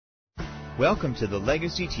Welcome to the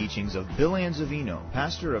legacy teachings of Bill Anzavino,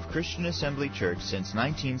 pastor of Christian Assembly Church since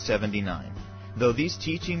 1979. Though these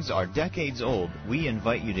teachings are decades old, we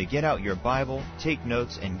invite you to get out your Bible, take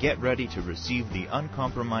notes, and get ready to receive the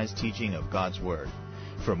uncompromised teaching of God's Word.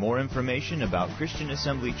 For more information about Christian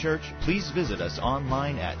Assembly Church, please visit us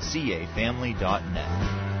online at cafamily.net.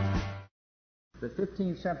 The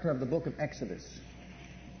 15th chapter of the book of Exodus.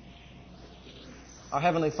 Our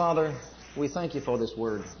Heavenly Father, we thank you for this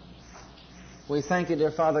Word. We thank you,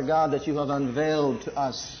 dear Father God, that you have unveiled to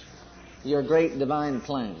us your great divine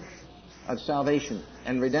plan of salvation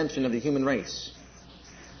and redemption of the human race.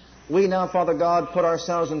 We now, Father God, put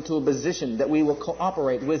ourselves into a position that we will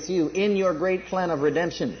cooperate with you in your great plan of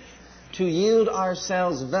redemption, to yield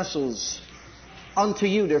ourselves vessels unto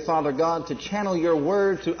you, dear Father God, to channel your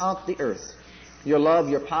word throughout the earth, your love,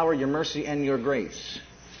 your power, your mercy, and your grace,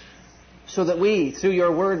 so that we, through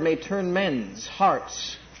your word, may turn men's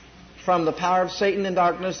hearts from the power of Satan and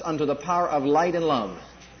darkness unto the power of light and love.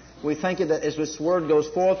 We thank you that as this word goes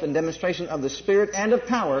forth in demonstration of the Spirit and of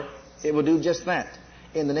power, it will do just that.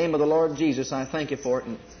 In the name of the Lord Jesus, I thank you for it.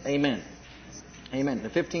 And amen. Amen. The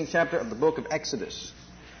 15th chapter of the book of Exodus.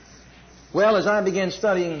 Well, as I began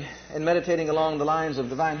studying and meditating along the lines of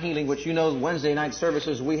divine healing, which you know, Wednesday night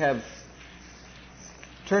services, we have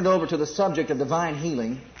turned over to the subject of divine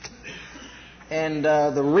healing. And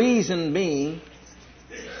the reason being,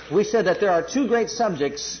 we said that there are two great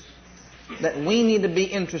subjects that we need to be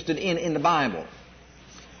interested in the Bible.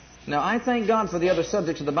 Now, I thank God for the other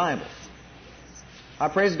subjects of the Bible. I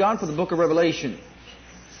praise God for the book of Revelation.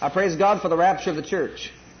 I praise God for the rapture of the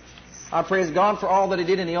church. I praise God for all that He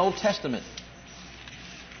did in the Old Testament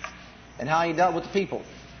and how He dealt with the people.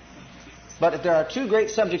 But if there are two great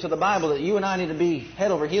subjects of the Bible that you and I need to be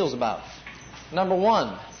head over heels about, number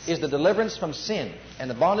one is the deliverance from sin and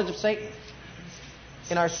the bondage of Satan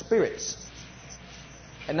in our spirits.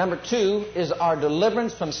 And number two is our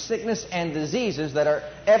deliverance from sickness and diseases that are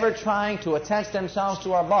ever trying to attach themselves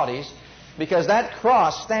to our bodies, because that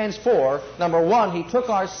cross stands for, number one, He took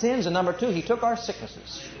our sins, and number two, He took our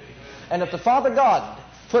sicknesses. And if the Father God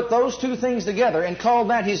put those two things together and called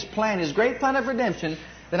that His plan, His great plan of redemption,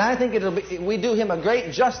 then I think we do Him a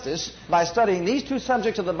great justice by studying these two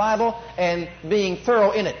subjects of the Bible and being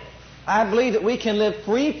thorough in it. I believe that we can live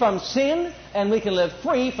free from sin and we can live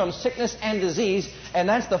free from sickness and disease, and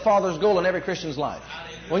that's the Father's goal in every Christian's life.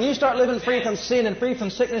 When you start living free from sin and free from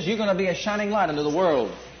sickness, you're going to be a shining light unto the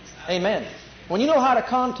world. Amen. When you know how to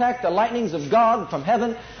contact the lightnings of God from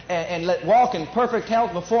heaven and let walk in perfect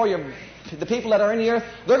health before the people that are in the earth,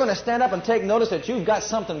 they're going to stand up and take notice that you've got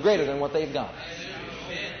something greater than what they've got.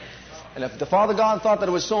 And if the Father God thought that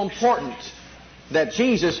it was so important that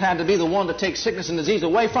Jesus had to be the one to take sickness and disease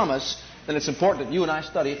away from us, then it's important that you and I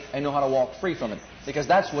study and know how to walk free from it. Because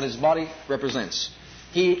that's what His body represents.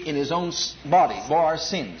 He, in His own body, bore our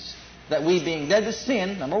sins, that we, being dead to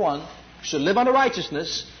sin, number one, should live unto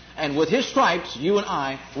righteousness, and with His stripes, you and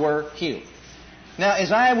I were healed. Now,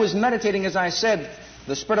 as I was meditating, as I said,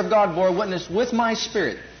 the Spirit of God bore witness with my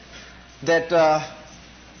spirit that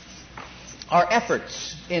our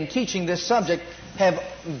efforts in teaching this subject have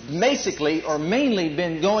basically or mainly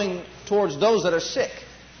been going towards those that are sick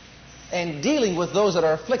and dealing with those that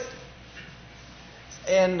are afflicted.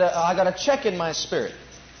 And I got a check in my spirit.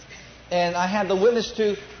 And I had the witness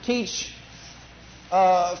to teach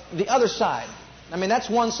the other side. I mean, that's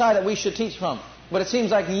one side that we should teach from. But it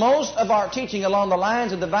seems like most of our teaching along the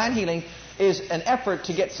lines of divine healing is an effort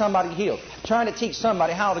to get somebody healed. Trying to teach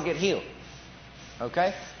somebody how to get healed.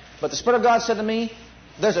 Okay? But the Spirit of God said to me,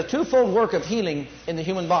 there's a twofold work of healing in the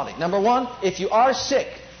human body. Number one, if you are sick,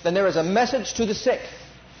 then there is a message to the sick.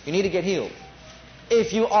 You need to get healed.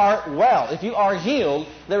 If you are well, if you are healed,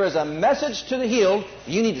 there is a message to the healed.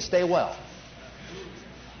 You need to stay well.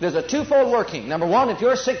 There's a twofold working. Number one, if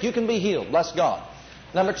you're sick, you can be healed. Bless God.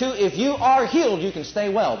 Number two, if you are healed, you can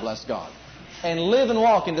stay well. Bless God. And live and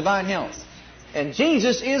walk in divine health. And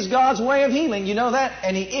Jesus is God's way of healing. You know that?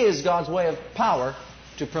 And He is God's way of power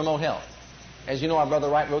to promote health. As you know, our brother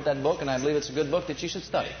Wright wrote that book, and I believe it's a good book that you should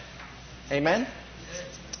study. Amen?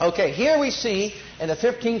 Okay, here we see in the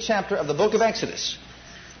 15th chapter of the book of Exodus,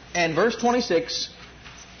 and verse 26,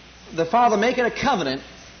 the Father making a covenant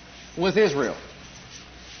with Israel.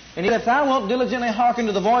 And He said, if thou wilt diligently hearken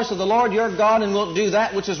to the voice of the Lord your God, and wilt do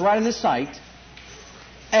that which is right in His sight,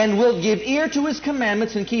 and wilt give ear to His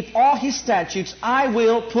commandments, and keep all His statutes, I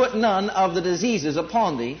will put none of the diseases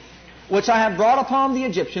upon thee, which I have brought upon the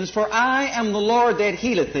Egyptians, for I am the Lord that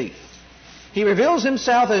healeth thee. He reveals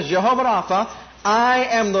Himself as Jehovah Rapha. I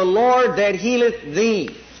am the Lord that healeth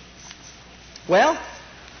thee. Well,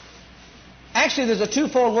 Actually, there's a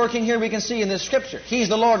twofold working here we can see in this Scripture. He's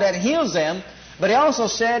the Lord that heals them, but He also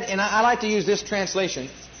said, and I like to use this translation,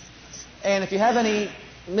 and if you have any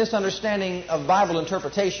misunderstanding of Bible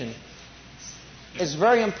interpretation, it's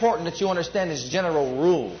very important that you understand this general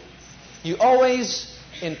rule. You always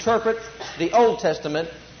interpret the Old Testament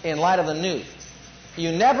in light of the New.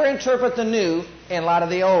 You never interpret the New in light of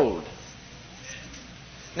the Old.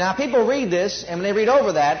 Now, people read this, and when they read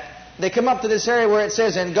over that, they come up to this area where it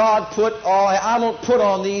says, and God put all, I won't put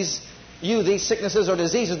on these sicknesses or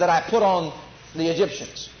diseases that I put on the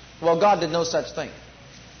Egyptians. Well, God did no such thing.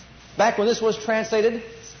 Back when this was translated,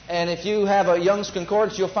 and if you have a Young's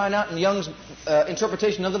Concordance, you'll find out in Young's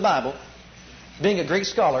interpretation of the Bible, being a Greek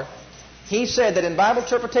scholar, he said that in Bible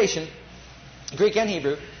interpretation, Greek and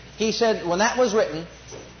Hebrew, he said when that was written,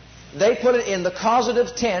 they put it in the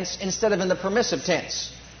causative tense instead of in the permissive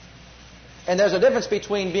tense. And there's a difference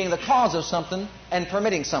between being the cause of something and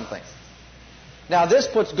permitting something. Now, this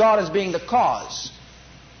puts God as being the cause.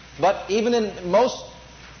 But even in most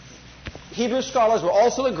Hebrew scholars will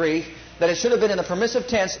also agree that it should have been in the permissive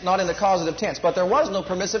tense, not in the causative tense. But there was no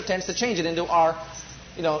permissive tense to change it into our,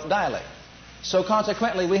 dialect. So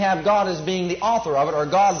consequently, we have God as being the author of it, or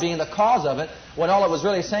God being the cause of it, when all it was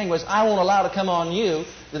really saying was, I won't allow to come on you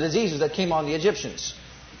the diseases that came on the Egyptians.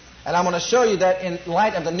 And I'm going to show you that in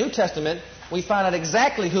light of the New Testament, we find out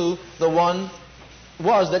exactly who the one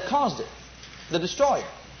was that caused it. The destroyer.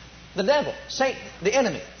 The devil. Satan. The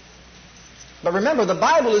enemy. But remember, the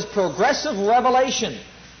Bible is progressive revelation.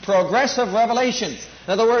 Progressive revelation.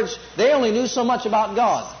 In other words, they only knew so much about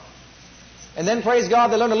God. And then, praise God,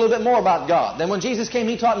 they learned a little bit more about God. Then when Jesus came,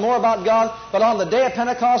 He taught more about God. But on the day of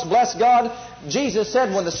Pentecost, bless God, Jesus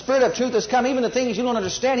said when the Spirit of truth has come, even the things you don't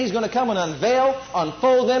understand, He's going to come and unveil,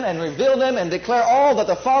 unfold them, and reveal them, and declare all that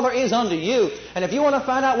the Father is unto you. And if you want to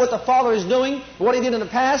find out what the Father is doing, what He did in the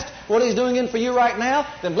past, what He's doing in for you right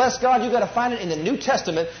now, then bless God, you've got to find it in the New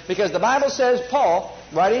Testament. Because the Bible says, Paul,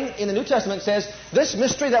 writing in the New Testament, says, this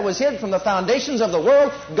mystery that was hid from the foundations of the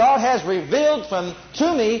world, God has revealed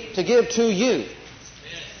to me to give to you.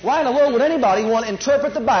 Why in the world would anybody want to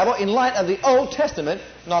interpret the Bible in light of the Old Testament,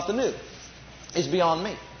 not the New? It's beyond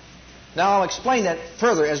me. Now I'll explain that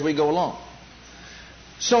further as we go along.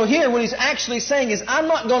 So here what he's actually saying is, I'm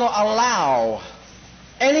not going to allow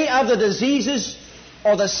any of the diseases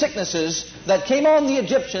or the sicknesses that came on the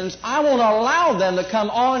Egyptians, I won't allow them to come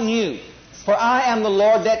on you. For I am the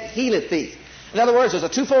Lord that healeth thee. In other words, there's a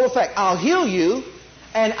twofold effect. I'll heal you,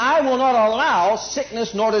 and I will not allow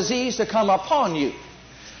sickness nor disease to come upon you.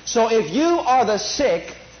 So if you are the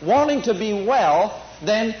sick, wanting to be well,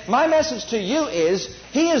 then my message to you is,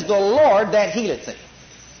 He is the Lord that healeth thee.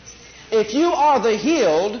 If you are the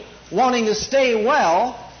healed, wanting to stay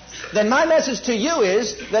well, then my message to you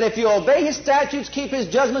is that if you obey His statutes, keep His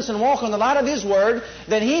judgments, and walk on the light of His Word,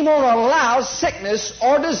 then He won't allow sickness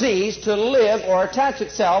or disease to live or attach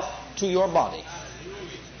itself to your body.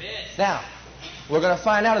 Now, we're going to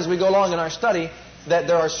find out as we go along in our study that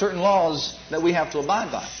there are certain laws that we have to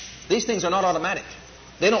abide by. These things are not automatic.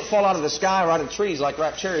 They don't fall out of the sky or out of trees like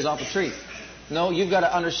ripe cherries off a tree. No, you've got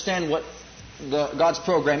to understand what God's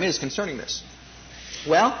program is concerning this.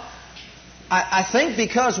 Well, I think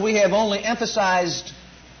because we have only emphasized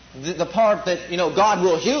the part that, God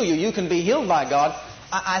will heal you, you can be healed by God,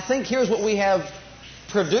 I think here's what we have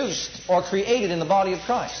produced or created in the body of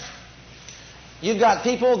Christ. You've got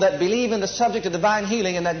people that believe in the subject of divine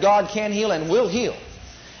healing and that God can heal and will heal.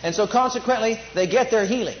 And so consequently, they get their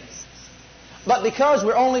healing. But because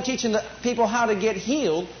we're only teaching the people how to get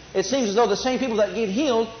healed, it seems as though the same people that get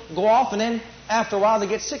healed go off and then after a while they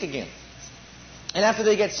get sick again. And after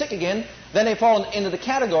they get sick again, then they fall into the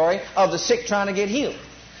category of the sick trying to get healed.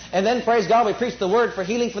 And then, praise God, we preach the word for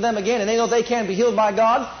healing for them again, and they know they can be healed by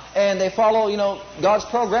God, and they follow, God's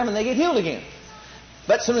program, and they get healed again.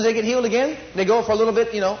 But as soon as they get healed again, they go for a little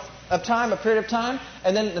bit, of time, a period of time,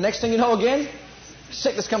 and then the next thing you know again,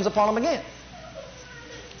 sickness comes upon them again.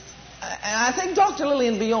 And I think Dr.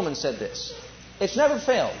 Lillian B. Yeoman said this. It's never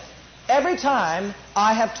failed. Every time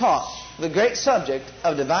I have taught the great subject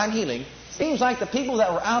of divine healing, it seems like the people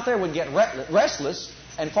that were out there would get restless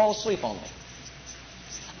and fall asleep on me.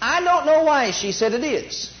 I don't know why, she said, it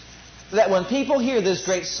is that when people hear this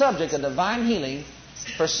great subject of divine healing,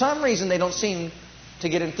 for some reason they don't seem to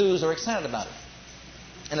get enthused or excited about it.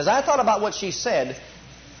 And as I thought about what she said,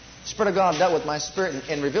 the Spirit of God dealt with my spirit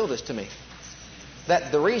and revealed this to me.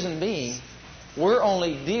 That the reason being, we're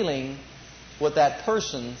only dealing with that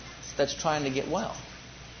person that's trying to get well.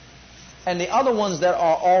 And the other ones that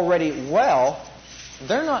are already well,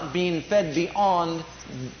 they're not being fed beyond,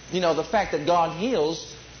 the fact that God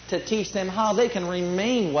heals to teach them how they can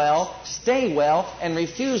remain well, stay well, and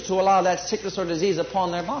refuse to allow that sickness or disease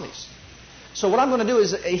upon their bodies. So what I'm going to do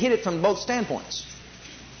is hit it from both standpoints,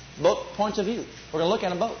 both points of view. We're going to look at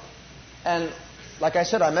them both. And like I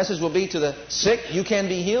said, our message will be to the sick, you can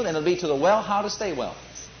be healed, and it'll be to the well, how to stay well.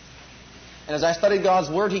 And as I studied God's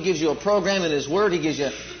Word, He gives you a program in His Word. He gives you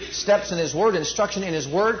steps in His Word, instruction in His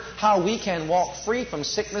Word, how we can walk free from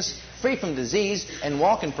sickness, free from disease, and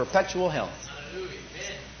walk in perpetual health.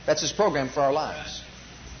 That's His program for our lives.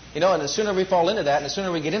 You know, and the sooner we fall into that, and the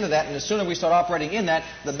sooner we get into that, and the sooner we start operating in that,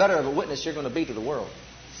 the better of a witness you're going to be to the world.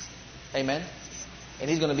 Amen? And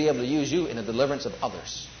He's going to be able to use you in the deliverance of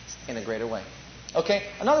others in a greater way. Okay,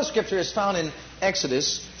 another scripture is found in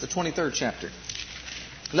Exodus, the 23rd chapter.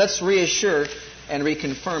 Let's reassure and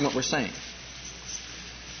reconfirm what we're saying,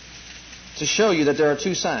 to show you that there are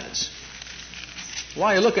two sides.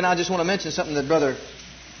 While you're looking, I just want to mention something that Dr.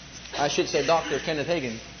 Kenneth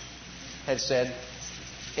Hagin had said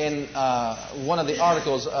in one of the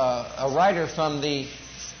articles. A writer from the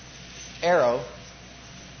Arrow,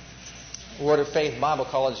 Word of Faith Bible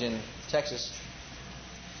College in Texas,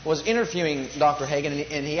 was interviewing Dr. Hagin,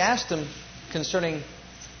 and he asked him concerning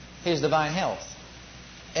his divine health.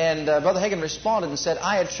 And Brother Hagin responded and said,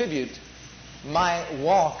 I attribute my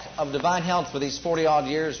walk of divine health for these 40-odd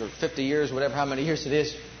years or 50 years, whatever, how many years it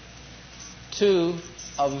is, to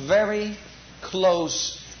a very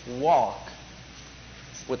close walk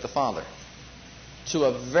with the Father. To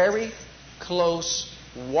a very close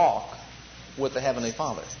walk with the Heavenly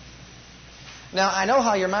Father. Now, I know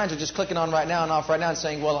how your minds are just clicking on right now and off right now and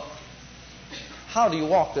saying, well, how do you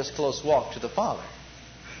walk this close walk to the Father?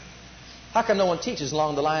 How come no one teaches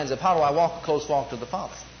along the lines of how do I walk a close walk to the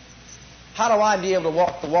Father? How do I be able to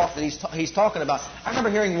walk the walk that he's talking about? I remember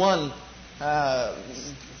hearing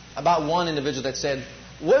about one individual that said,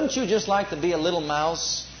 wouldn't you just like to be a little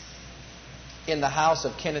mouse in the house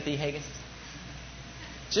of Kenneth E. Hagin?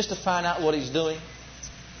 Just to find out what he's doing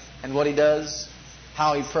and what he does,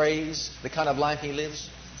 how he prays, the kind of life he lives.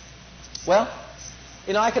 Well,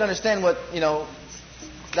 I can understand what,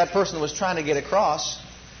 that person was trying to get across.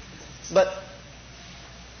 But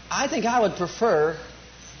I think I would prefer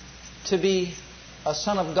to be a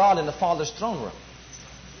son of God in the Father's throne room,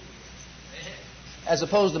 as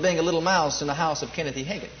opposed to being a little mouse in the house of Kenneth E.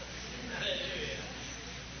 Hagin.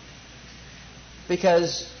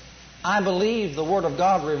 Because I believe the Word of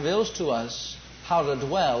God reveals to us how to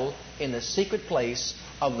dwell in the secret place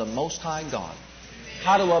of the Most High God.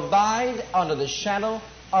 How to abide under the shadow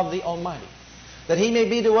of the Almighty. That He may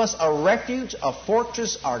be to us a refuge, a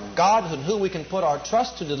fortress, our God, in whom we can put our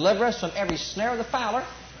trust to deliver us from every snare of the fowler,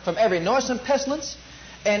 from every noisome pestilence.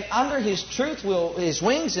 And under His truth His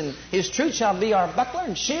wings, and His truth shall be our buckler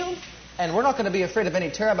and shield. And we're not going to be afraid of any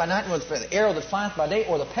terror by night, nor the arrow that flieth by day,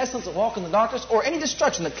 or the pestilence that walk in the darkness, or any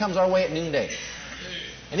destruction that comes our way at noonday.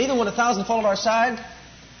 And even when 1,000 fall at our side,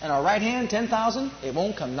 and our right hand 10,000, it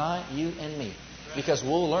won't come nigh you and me. Because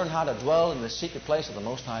we'll learn how to dwell in the secret place of the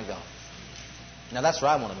Most High God. Now that's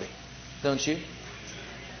where I want to be. Don't you?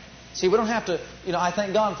 See, we don't have to, I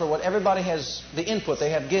thank God for what everybody has, the input they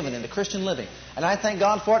have given into Christian living. And I thank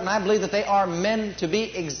God for it, and I believe that they are meant to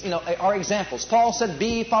be, are examples. Paul said, be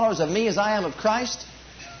ye followers of me as I am of Christ.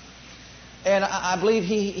 And I believe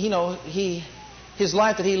his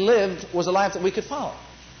life that he lived was a life that we could follow.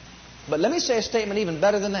 But let me say a statement even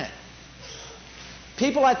better than that.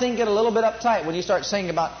 People, I think, get a little bit uptight when you start saying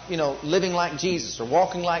about, living like Jesus or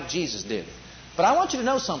walking like Jesus did. But I want you to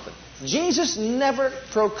know something. Jesus never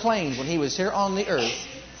proclaimed when He was here on the earth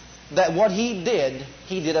that what He did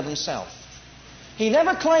of Himself. He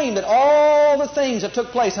never claimed that all the things that took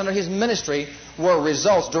place under His ministry were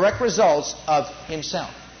direct results of Himself.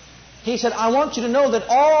 He said, I want you to know that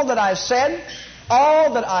all that I've said,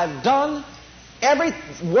 all that I've done, every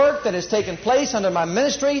work that has taken place under my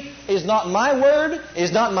ministry is not my word,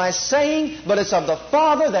 is not my saying, but it's of the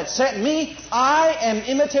Father that sent me. I am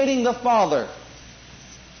imitating the Father.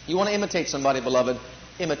 You want to imitate somebody, beloved?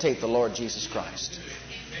 Imitate the Lord Jesus Christ.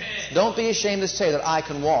 Don't be ashamed to say that I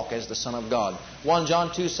can walk as the Son of God. 1 John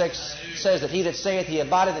 2:6 says that he that saith he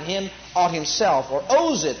abideth in Him ought himself or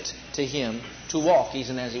owes it to Him to walk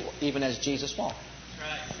even as Jesus walked.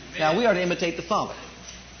 Now we are to imitate the Father.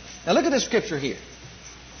 Now look at this scripture here.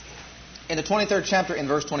 In the 23rd chapter in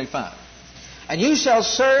verse 25. And you shall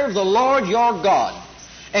serve the Lord your God,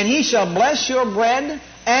 and He shall bless your bread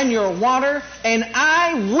and your water, and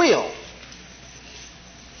I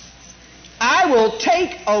will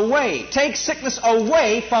take sickness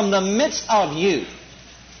away from the midst of you.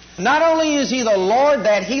 Not only is He the Lord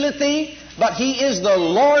that healeth thee, but He is the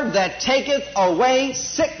Lord that taketh away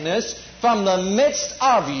sickness from the midst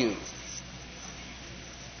of you.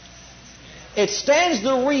 It stands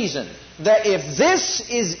to reason that if this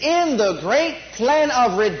is in the great plan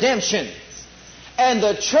of redemption and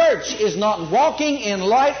the church is not walking in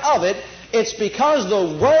light of it, it's because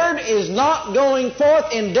the Word is not going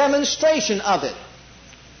forth in demonstration of it.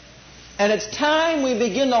 And it's time we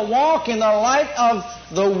begin to walk in the light of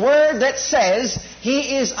the Word that says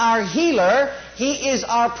He is our healer, He is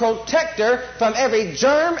our protector from every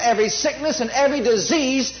germ, every sickness, and every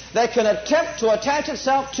disease that can attempt to attach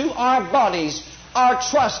itself to our bodies. Our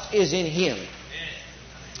trust is in Him,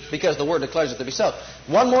 because the Word declares it to be so.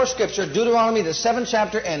 One more scripture, Deuteronomy, the 7th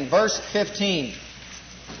chapter and verse 15.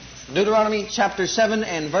 Deuteronomy chapter 7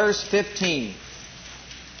 and verse 15.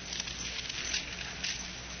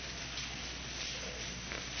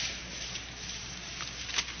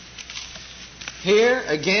 Here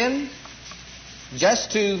again,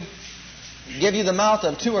 just to give you the mouth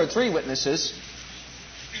of 2 or 3 witnesses,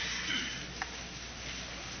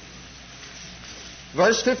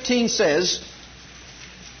 verse 15 says,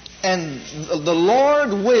 and the Lord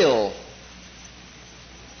will,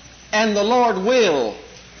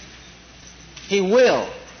 He will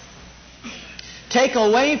take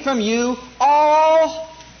away from you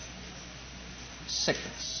all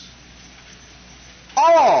sickness.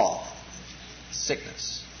 All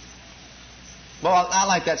sickness. Well, I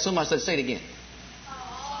like that so much, let's say it again.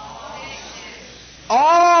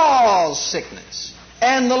 All sickness.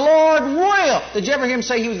 And the Lord will. Did you ever hear Him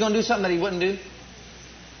say He was going to do something that He wouldn't do?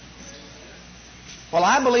 Well,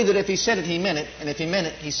 I believe that if He said it, He meant it. And if He meant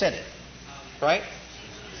it, He said it. Right?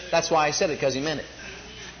 That's why He said it, because He meant it.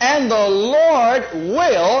 And the Lord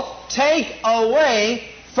will take away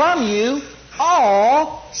from you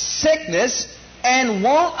all sickness and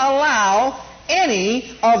won't allow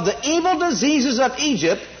any of the evil diseases of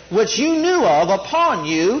Egypt which you knew of upon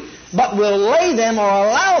you, but will lay them or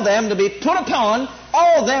allow them to be put upon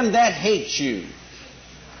all them that hate you.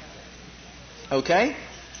 Okay?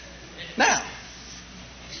 Now,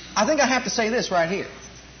 I think I have to say this right here.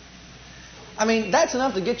 I mean, that's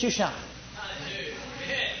enough to get you shouting.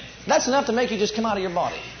 That's enough to make you just come out of your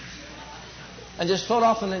body and just float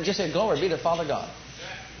off and then just say, glory be to Father God.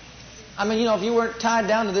 I mean, you know, if you weren't tied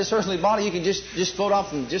down to this earthly body, you could just float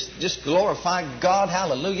off and just glorify God.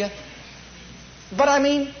 Hallelujah. But I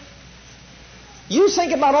mean, you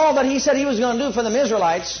think about all that He said He was going to do for the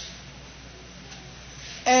Israelites,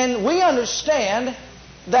 and we understand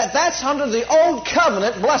that that's under the old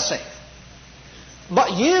covenant blessing.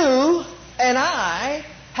 But you and I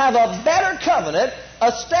have a better covenant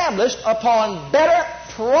established upon better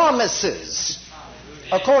promises,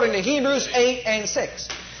 according to Hebrews 8 and 6.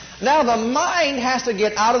 Now the mind has to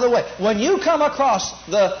get out of the way. When you come across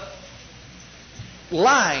the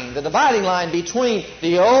line, the dividing line between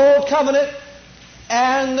the old covenant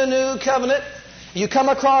and the new covenant, you come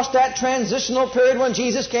across that transitional period when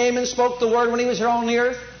Jesus came and spoke the word when He was here on the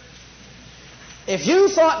earth. If you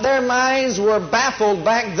thought their minds were baffled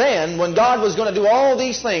back then when God was going to do all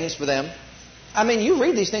these things for them, I mean, you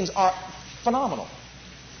read these things are phenomenal.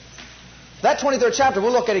 That 23rd chapter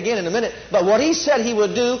we'll look at again in a minute. But what He said He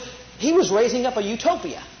would do, He was raising up a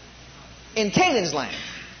utopia in Canaan's land.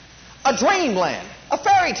 A dreamland. A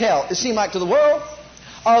fairy tale, it seemed like to the world.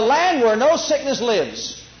 A land where no sickness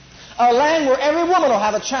lives. A land where every woman will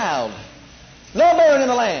have a child. No barren in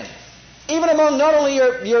the land. Even among not only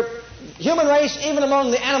your human race, even among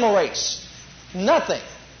the animal race. Nothing.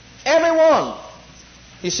 Everyone,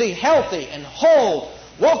 you see, healthy and whole,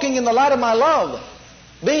 walking in the light of my love,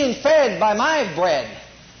 being fed by my bread.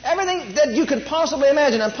 Everything that you could possibly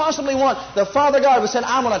imagine and possibly want, the Father God said,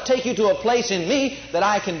 I'm going to take you to a place in me that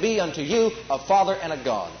I can be unto you a Father and a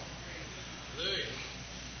God.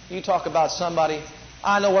 You talk about somebody,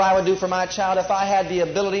 I know what I would do for my child if I had the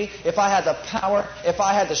ability, if I had the power, if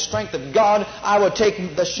I had the strength of God. I would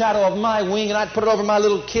take the shadow of my wing and I'd put it over my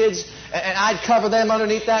little kids and I'd cover them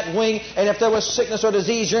underneath that wing. And if there was sickness or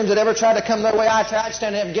disease germs that ever tried to come their way, I'd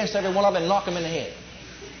stand up against every one of them and knock them in the head.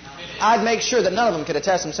 I'd make sure that none of them could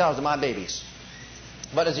attach themselves to my babies.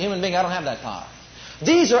 But as a human being, I don't have that power.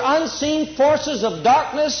 These are unseen forces of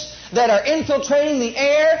darkness that are infiltrating the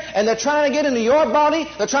air, and they're trying to get into your body.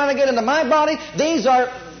 They're trying to get into my body. These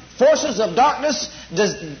are forces of darkness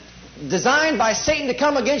designed by Satan to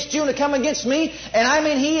come against you and to come against me. And I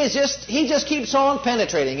mean, he just keeps on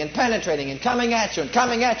penetrating and penetrating and coming at you and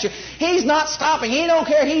coming at you. He's not stopping. He don't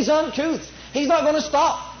care. He's uncouth. He's not going to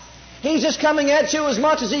stop. He's just coming at you as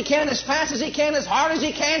much as he can, as fast as he can, as hard as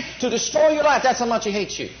he can to destroy your life. That's how much he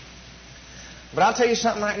hates you. But I'll tell you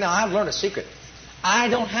something right now. I've learned a secret. I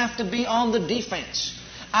don't have to be on the defense.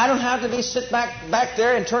 I don't have to be sit back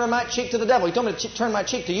there and turn my cheek to the devil. He told me to turn my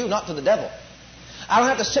cheek to you, not to the devil. I don't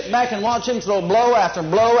have to sit back and watch him throw blow after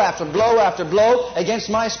blow after blow after blow against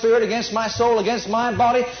my spirit, against my soul, against my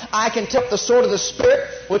body. I can take the sword of the Spirit,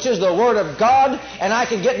 which is the Word of God, and I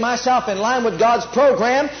can get myself in line with God's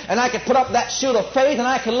program, and I can put up that shield of faith, and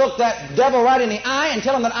I can look that devil right in the eye and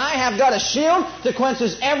tell him that I have got a shield that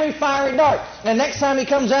quenches every fiery dart. And next time he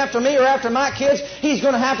comes after me or after my kids, he's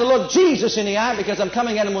going to have to look Jesus in the eye because I'm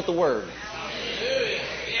coming at him with the Word.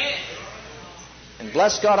 And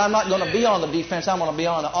bless God, I'm not going to be on the defense. I'm going to be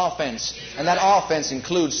on the offense. And that offense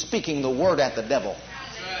includes speaking the word at the devil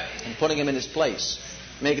and putting him in his place,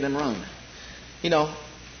 making him run. You know,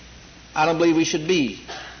 I don't believe we should be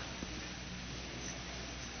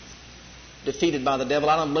defeated by the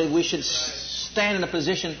devil. I don't believe we should stand in a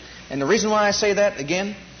position. And the reason why I say that,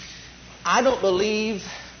 again, I don't believe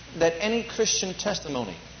that any Christian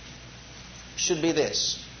testimony should be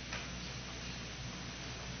this: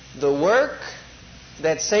 the work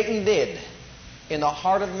that Satan did in the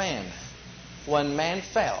heart of man when man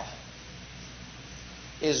fell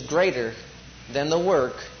is greater than the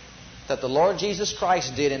work that the Lord Jesus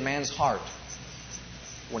Christ did in man's heart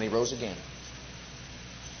when He rose again.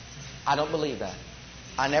 I don't believe that.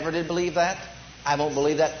 I never did believe that. I won't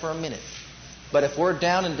believe that for a minute. But if we're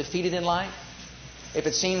down and defeated in life, if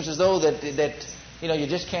it seems as though that you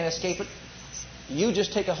just can't escape it, you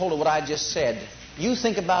just take a hold of what I just said. You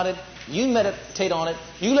think about it. You meditate on it.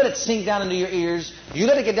 You let it sink down into your ears. You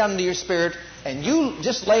let it get down into your spirit. And you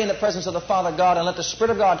just lay in the presence of the Father God and let the Spirit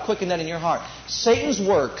of God quicken that in your heart. Satan's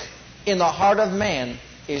work in the heart of man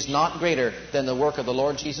is not greater than the work of the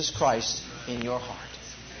Lord Jesus Christ in your heart.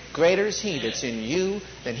 Greater is He that's in you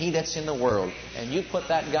than he that's in the world. And you put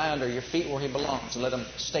that guy under your feet where he belongs and let him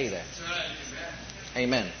stay there.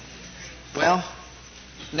 Amen. Well,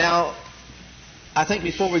 now, I think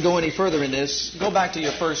before we go any further in this, go back to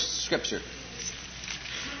your first scripture.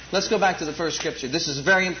 Let's go back to the first scripture. This is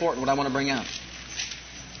very important, what I want to bring out.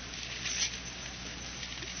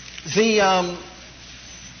 The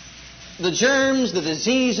germs, the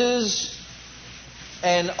diseases,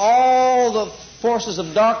 and all the forces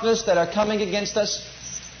of darkness that are coming against us,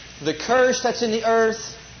 the curse that's in the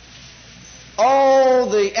earth, all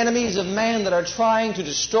the enemies of man that are trying to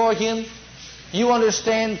destroy him, you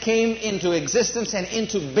understand, came into existence and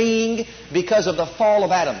into being because of the fall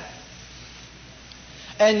of Adam.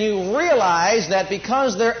 And you realize that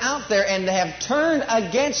because they're out there and they have turned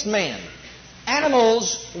against man,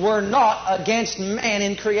 animals were not against man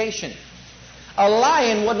in creation. A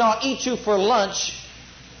lion would not eat you for lunch,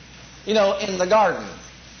 in the garden.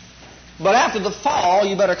 But after the fall,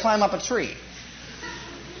 you better climb up a tree.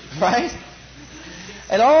 Right?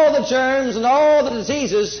 And all the germs and all the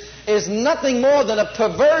diseases is nothing more than a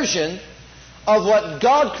perversion of what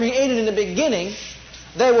God created in the beginning.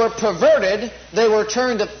 They were perverted. They were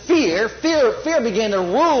turned to fear. Fear began to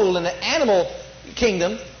rule in the animal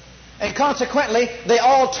kingdom. And consequently, they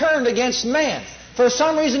all turned against man. For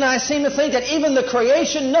some reason, I seem to think that even the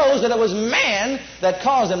creation knows that it was man that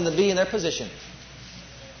caused them to be in their position.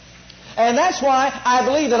 And that's why I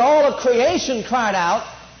believe that all of creation cried out,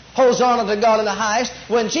 Hosanna to God in the highest,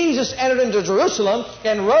 when Jesus entered into Jerusalem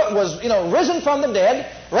and was, risen from the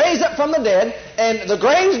dead, raised up from the dead, and the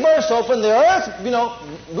graves burst open, the earth,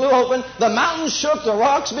 blew open, the mountains shook, the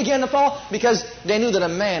rocks began to fall, because they knew that a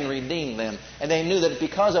man redeemed them. And they knew that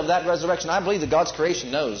because of that resurrection, I believe that God's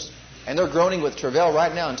creation knows. And they're groaning with travail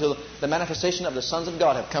right now until the manifestation of the sons of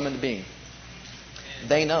God have come into being.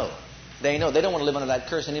 They know. They know. They don't want to live under that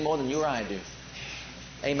curse any more than you or I do.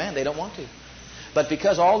 Amen. They don't want to. But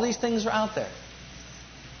because all these things are out there,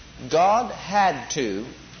 God had to,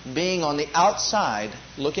 being on the outside,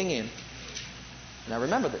 looking in. Now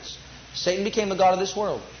remember this. Satan became the god of this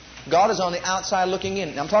world. God is on the outside looking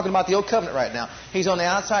in. Now I'm talking about the old covenant right now. He's on the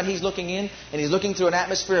outside, He's looking in, and He's looking through an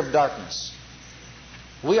atmosphere of darkness.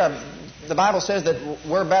 The Bible says that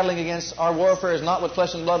we're battling against, our warfare is not with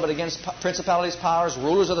flesh and blood, but against principalities, powers,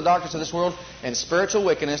 rulers of the darkness of this world, and spiritual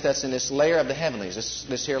wickedness that's in this layer of the heavenlies,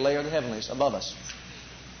 this here layer of the heavenlies above us.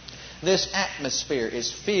 This atmosphere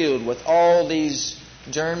is filled with all these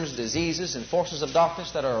germs, diseases, and forces of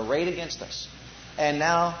darkness that are arrayed against us. And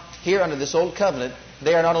now, here under this old covenant,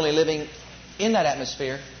 they are not only living in that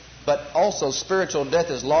atmosphere, but also spiritual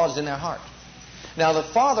death is lodged in their heart. Now, the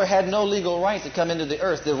Father had no legal right to come into the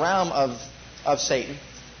earth, the realm of Satan,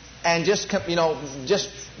 and just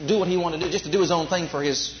do what He wanted to do, just to do His own thing for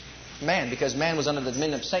His man, because man was under the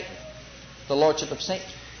dominion of Satan, the lordship of Satan.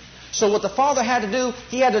 So what the Father had to do,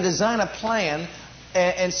 He had to design a plan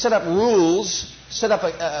and set up rules, set up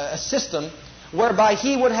a system whereby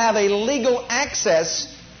He would have a legal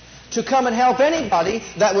access to come and help anybody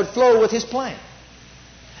that would flow with His plan.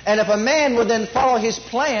 And if a man would then follow His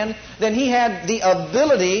plan, then he had the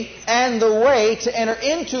ability and the way to enter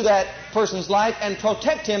into that person's life and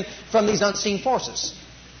protect him from these unseen forces.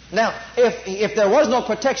 Now, if there was no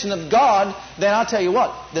protection of God, then I'll tell you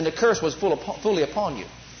what, then the curse was fully upon you.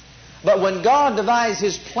 But when God devised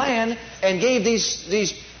His plan and gave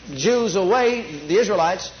these Jews away, the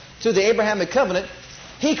Israelites, to the Abrahamic covenant,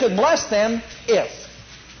 He could bless them if.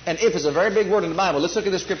 And if is a very big word in the Bible. Let's look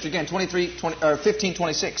at this scripture again,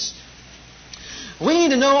 15:26. We need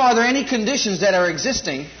to know, are there any conditions that are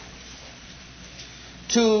existing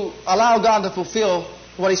to allow God to fulfill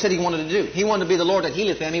what He said He wanted to do? He wanted to be the Lord that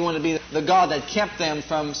healeth them. He wanted to be the God that kept them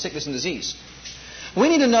from sickness and disease. We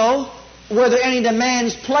need to know, were there any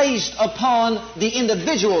demands placed upon the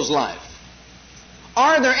individual's life?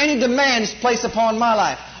 Are there any demands placed upon my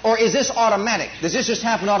life? Or is this automatic? Does this just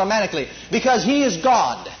happen automatically? Because He is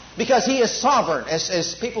God. Because He is sovereign.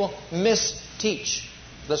 As people misteach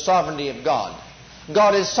the sovereignty of God.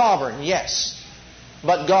 God is sovereign, yes.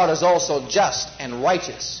 But God is also just and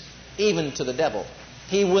righteous, even to the devil.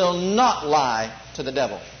 He will not lie to the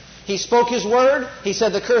devil. He spoke His word. He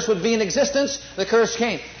said the curse would be in existence. The curse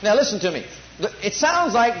came. Now listen to me. It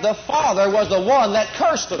sounds like the Father was the one that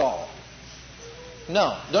cursed it all.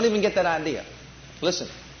 No, don't even get that idea. Listen.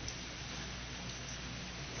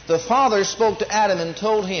 The Father spoke to Adam and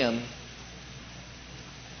told him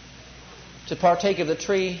to partake of the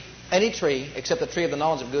tree, any tree, except the tree of the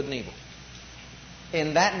knowledge of good and evil.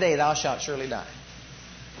 In that day thou shalt surely die.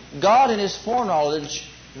 God in His foreknowledge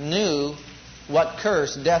knew what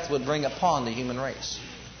curse death would bring upon the human race.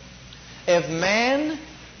 If man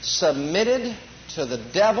submitted to the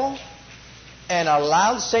devil and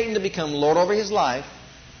allowed Satan to become Lord over his life,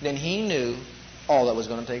 then he knew all that was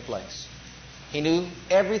going to take place. He knew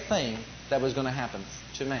everything that was going to happen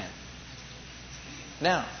to man.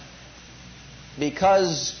 Now,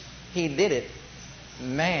 because he did it,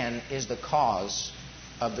 man is the cause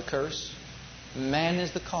of the curse. Man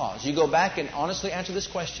is the cause. You go back and honestly answer this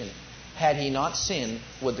question. Had he not sinned,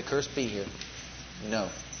 would the curse be here? No.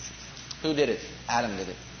 Who did it? Adam did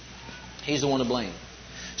it. He's the one to blame.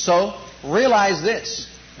 So, realize this.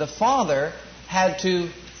 The Father had to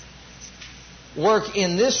work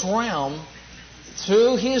in this realm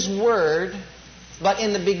through His Word, but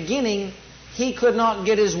in the beginning, He could not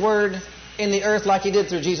get His Word in the earth like He did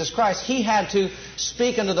through Jesus Christ. He had to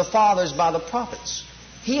speak unto the fathers by the prophets.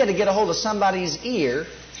 He had to get a hold of somebody's ear,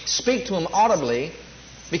 speak to him audibly,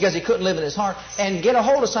 because he couldn't live in his heart, and get a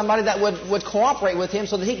hold of somebody that would cooperate with him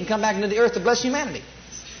so that he can come back into the earth to bless humanity.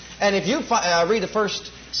 And if you read the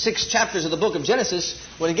first 6 chapters of the book of Genesis,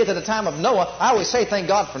 when you get to the time of Noah, I always say thank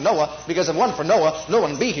God for Noah, because if it wasn't for Noah, no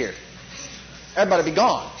one would be here. Everybody would be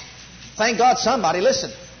gone. Thank God somebody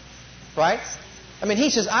listened. Right? I mean,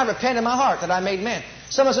 he says, I repent in my heart that I made man.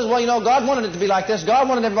 Someone says, well, you know, God wanted it to be like this. God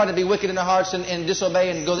wanted everybody to be wicked in their hearts and disobey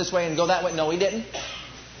and go this way and go that way. No, He didn't.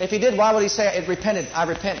 If He did, why would He say, I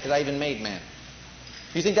repent that I even made man?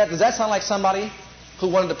 You think does that sound like somebody who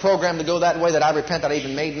wanted the program to go that way, that I repent that I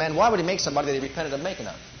even made man? Why would He make somebody that He repented of making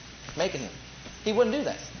him? He wouldn't do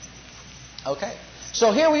that. Okay.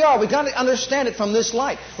 So here we are. We've got to understand it from this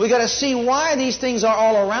light. We've got to see why these things are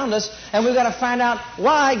all around us, and we've got to find out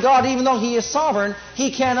why God, even though He is sovereign, He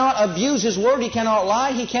cannot abuse His word, He cannot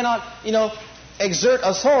lie, He cannot, exert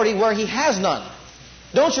authority where He has none.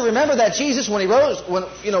 Don't you remember that Jesus, when He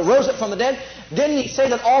rose up from the dead, didn't He say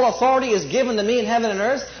that all authority is given to me in heaven and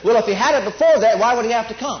earth? Well, if He had it before that, why would He have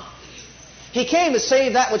to come? He came to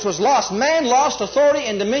save that which was lost. Man lost authority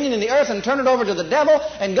and dominion in the earth and turned it over to the devil,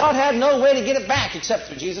 and God had no way to get it back except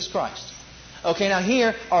through Jesus Christ. Okay, now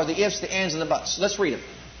here are the ifs, the ands, and the buts. Let's read them.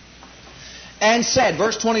 And said,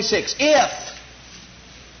 verse 26, if.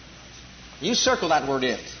 You circle that word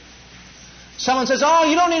if. Someone says, oh,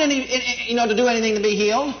 you don't need any, to do anything to be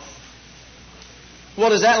healed. Well,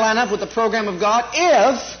 does that line up with the program of God?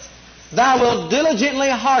 If thou wilt diligently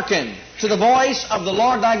hearken to the voice of the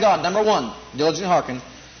Lord thy God. Number 1, diligently hearken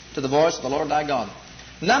to the voice of the Lord thy God.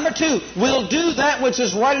 Number 2, will do that which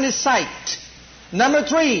is right in His sight. Number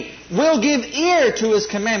 3, will give ear to His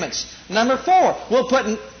commandments. Number 4, will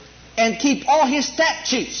put and keep all His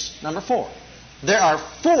statutes. Number 4. There are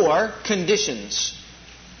 4 conditions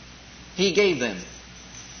He gave them.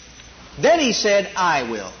 Then He said, I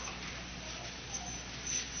will.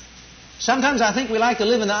 Sometimes I think we like to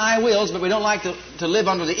live in the I wills, but we don't like to live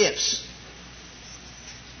under the ifs.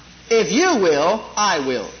 If you will, I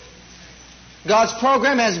will. God's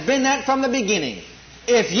program has been that from the beginning.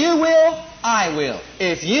 If you will, I will.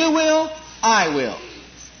 If you will, I will.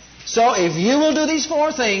 So if you will do these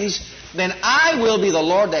 4 things, then I will be the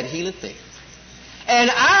Lord that healeth thee.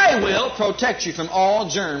 And I will protect you from all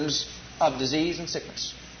germs of disease and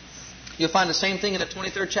sickness. You'll find the same thing in the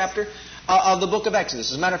 23rd chapter of the book of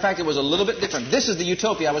Exodus. As a matter of fact, it was a little bit different. This is the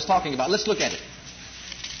utopia I was talking about. Let's look at it.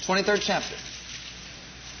 23rd chapter.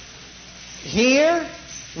 Here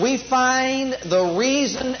we find the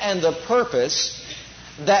reason and the purpose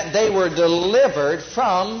that they were delivered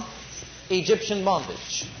from Egyptian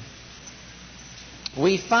bondage.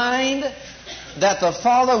 We find that the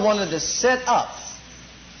Father wanted to set up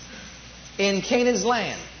in Canaan's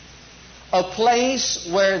land a place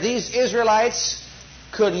where these Israelites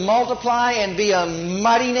could multiply and be a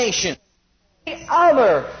mighty nation. Any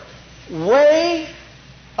other way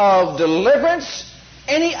of deliverance,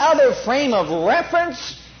 any other frame of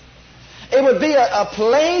reference, it would be a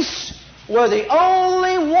place where the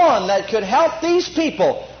only one that could help these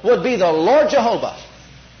people would be the Lord Jehovah.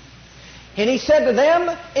 And He said to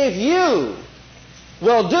them, if you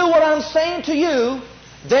will do what I'm saying to you,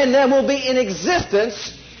 then there will be in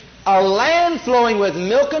existence a land flowing with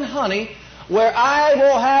milk and honey where I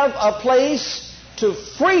will have a place to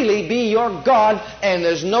freely be your God, and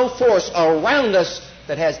there's no force around us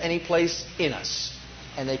that has any place in us.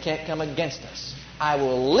 And they can't come against us. I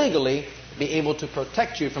will legally be able to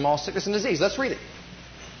protect you from all sickness and disease. Let's read it.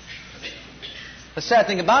 The sad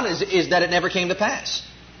thing about it is that it never came to pass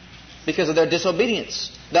because of their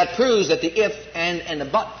disobedience. That proves that the if and the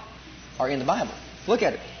but are in the Bible. Look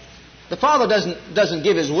at it. The Father doesn't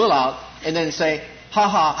give His will out and then say, ha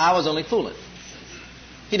ha, I was only fooling.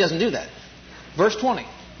 He doesn't do that. Verse 20.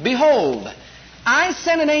 Behold, I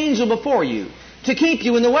send an angel before you to keep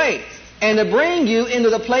you in the way and to bring you into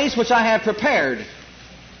the place which I have prepared.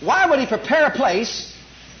 Why would He prepare a place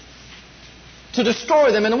to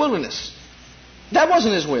destroy them in the wilderness? That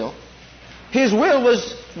wasn't His will. His will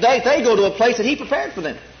was that they go to a place that He prepared for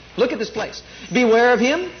them. Look at this place. Beware of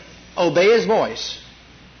Him, obey His voice.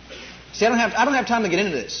 See, I don't have time to get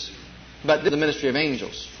into this, but this is the ministry of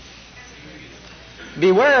angels.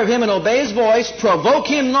 Beware of Him and obey His voice. Provoke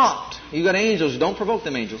Him not. You got angels, don't provoke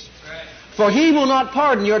them, angels. For He will not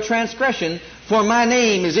pardon your transgression, for my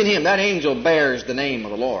name is in Him. That angel bears the name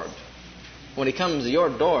of the Lord. When he comes to your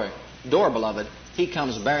door, beloved, he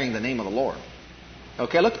comes bearing the name of the Lord.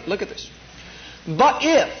 Okay, look at this. But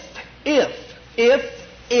if,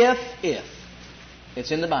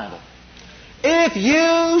 it's in the Bible. If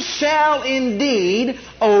you shall indeed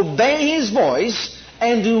obey His voice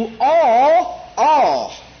and do all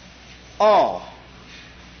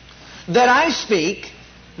that I speak,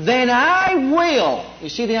 then I will. You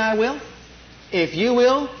see the I will? If you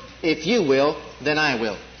will, then I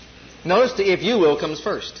will. Notice the if you will comes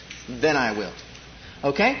first. Then I will.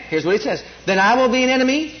 Okay? Here's what He says. Then I will be an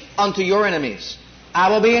enemy unto your enemies. I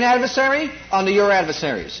will be an adversary unto your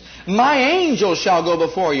adversaries. My angel shall go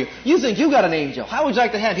before you. You think you got an angel. How would you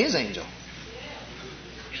like to have His angel?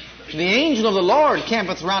 The angel of the Lord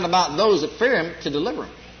campeth round about those that fear Him to deliver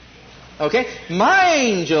them. Okay? My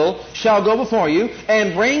angel shall go before you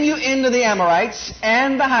and bring you into the Amorites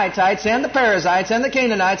and the Hittites and the Perizzites and the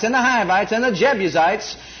Canaanites and the Hivites and the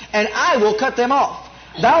Jebusites, and I will cut them off.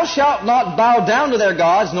 Thou shalt not bow down to their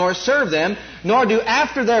gods, nor serve them, nor do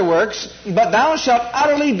after their works, but thou shalt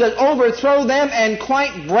utterly overthrow them and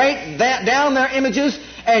quite break down their images,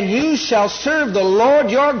 and you shall serve the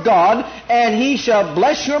Lord your God, and He shall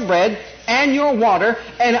bless your bread and your water,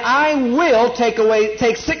 and I will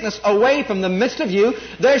take sickness away from the midst of you.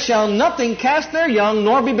 There shall nothing cast their young,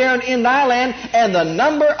 nor be barren in thy land, and the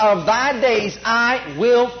number of thy days I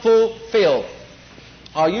will fulfill.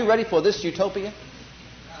 Are you ready for this utopia?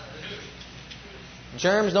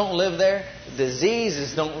 Germs don't live there.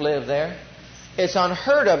 Diseases don't live there. It's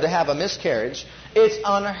unheard of to have a miscarriage. It's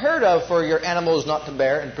unheard of for your animals not to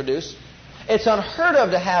bear and produce. It's unheard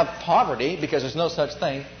of to have poverty, because there's no such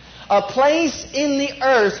thing. A place in the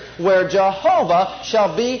earth where Jehovah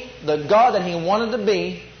shall be the God that He wanted to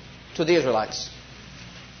be to the Israelites.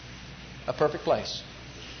 A perfect place.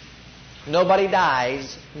 Nobody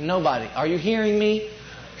dies. Nobody. Are you hearing me?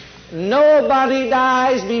 Nobody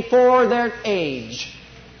dies before their age.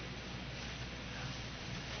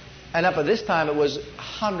 And up at this time it was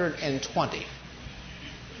 120.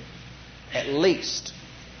 At least.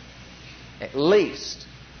 At least.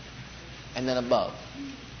 And then above.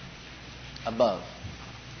 Above.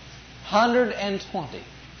 120.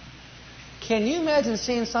 Can you imagine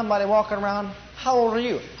seeing somebody walking around? How old are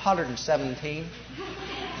you? 117.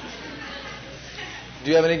 Do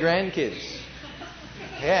you have any grandkids?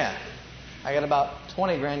 Yeah. I got about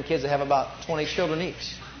 20 grandkids that have about 20 children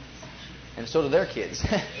each. And so do their kids.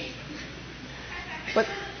 But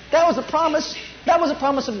that was a promise. That was a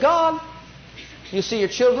promise of God. You see your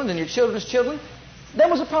children and your children's children. That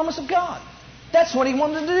was a promise of God. That's what He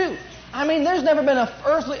wanted to do. I mean, there's never been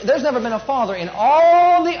a father in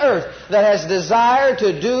all the earth that has desired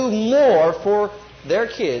to do more for their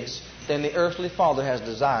kids than the earthly Father has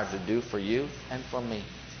desired to do for you and for me.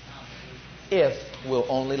 If we'll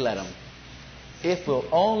only let Him. If we'll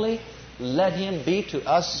only let Him be to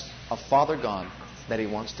us a Father God that He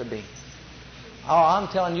wants to be. Oh, I'm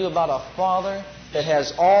telling you about a Father that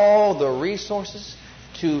has all the resources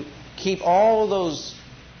to keep all those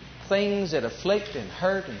things that afflict and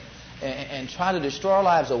hurt and try to destroy our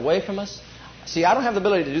lives away from us. See, I don't have the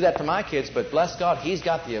ability to do that for my kids, but bless God, He's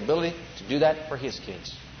got the ability to do that for His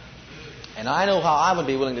kids. And I know how I would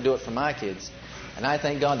be willing to do it for my kids. And I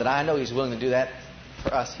thank God that I know He's willing to do that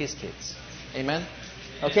for us, His kids. Amen?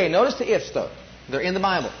 Okay, notice the ifs, though. They're in the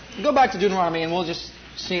Bible. Go back to Deuteronomy and we'll just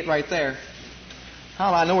see it right there.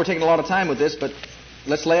 I know we're taking a lot of time with this, but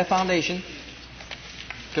let's lay a foundation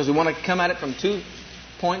because we want to come at it from 2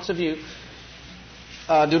 points of view.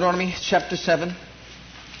 Deuteronomy chapter 7.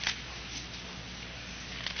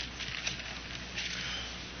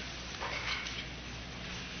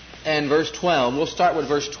 And verse 12. We'll start with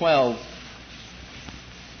verse 12.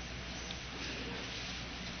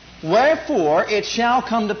 Wherefore it shall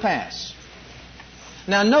come to pass.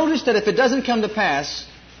 Now notice that if it doesn't come to pass,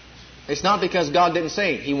 it's not because God didn't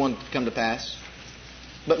say He wanted it to come to pass.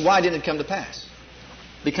 But why didn't it come to pass?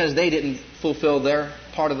 Because they didn't fulfill their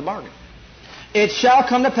part of the bargain. It shall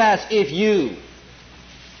come to pass if you...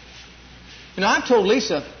 I've told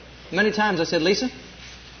Lisa many times, I said, Lisa,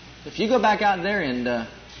 if you go back out there and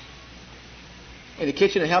in the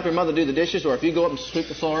kitchen and help your mother do the dishes, or if you go up and sweep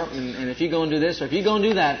the floor, and if you go and do this, or if you go and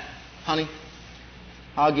do that, honey,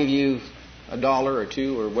 I'll give you $1 or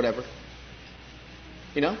 $2 or whatever.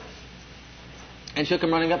 And she'll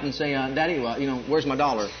come running up and say, Daddy, well, where's my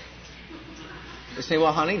 $1? I say,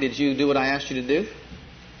 well, honey, did you do what I asked you to do?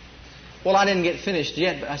 Well, I didn't get finished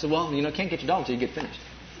yet. But I said, well, can't get your $1 until you get finished.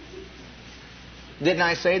 Didn't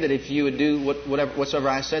I say that if you would do whatsoever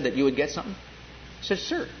I said, that you would get something? I said,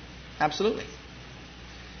 sure, absolutely.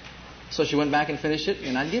 So she went back and finished it,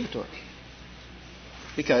 and I'd give it to her.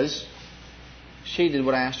 Because she did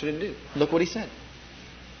what I asked her to do. Look what he said.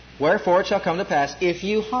 Wherefore it shall come to pass, if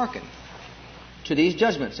you hearken to these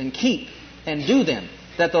judgments, and keep and do them,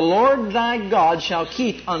 that the Lord thy God shall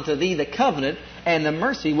keep unto thee the covenant and the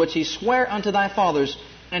mercy which He sware unto thy fathers,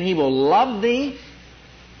 and He will love thee.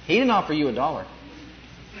 He didn't offer you $1.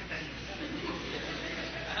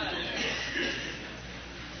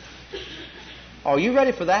 Are you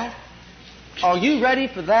ready for that? Are you ready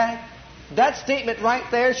for that? That statement right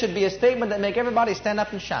there should be a statement that make everybody stand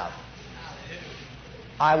up and shout.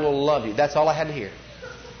 I will love you. That's all I had to hear.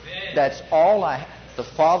 That's all I... The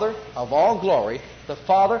Father of all glory, the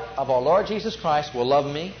Father of our Lord Jesus Christ will love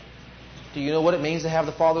me. Do you know what it means to have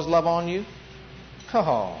the Father's love on you?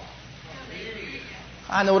 Oh.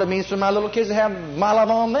 I know what it means for my little kids to have my love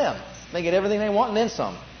on them. They get everything they want and then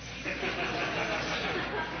some.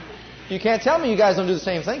 You can't tell me you guys don't do the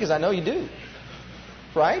same thing, because I know you do.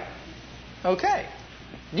 Right? Okay.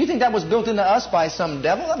 Do you think that was built into us by some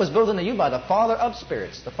devil? That was built into you by the Father of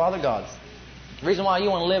spirits, the Father God. The reason why you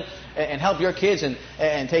want to live and help your kids and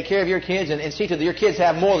take care of your kids and see to that your kids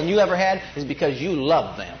have more than you ever had is because you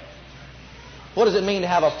love them. What does it mean to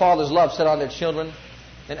have a father's love set on their children?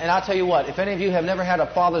 And I'll tell you what, if any of you have never had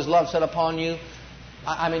a father's love set upon you,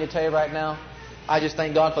 I mean to tell you right now, I just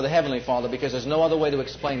thank God for the Heavenly Father, because there's no other way to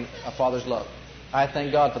explain a father's love. I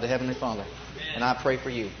thank God for the Heavenly Father. And I pray for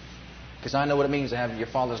you, because I know what it means to have your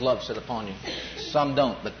Father's love set upon you. Some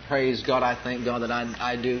don't, but praise God, I thank God that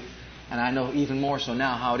I do. And I know even more so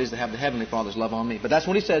now how it is to have the Heavenly Father's love on me. But that's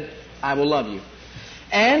what He said, I will love you.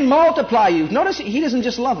 And multiply you. Notice He doesn't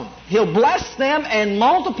just love them. He'll bless them and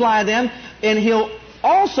multiply them. And He'll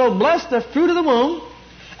also bless the fruit of the womb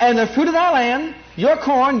and the fruit of thy land, your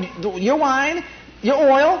corn, your wine, your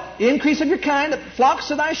oil, the increase of your kind, the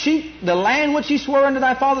flocks of thy sheep, the land which He swore unto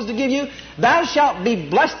thy fathers to give you. Thou shalt be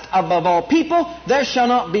blessed above all people. There shall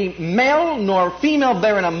not be male nor female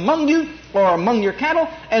barren among you, or among your cattle.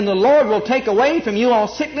 And the Lord will take away from you all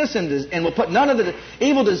sickness, and will put none of the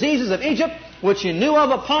evil diseases of Egypt, which you knew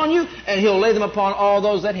of, upon you, and He'll lay them upon all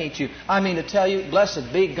those that hate you. I mean to tell you,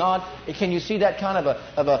 blessed be God. Can you see that kind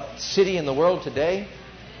of a city in the world today?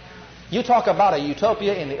 You talk about a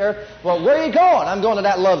utopia in the earth. Well, where are you going? I'm going to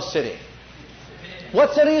that love city.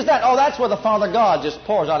 What city is that? Oh, that's where the Father God just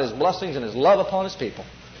pours out His blessings and His love upon His people.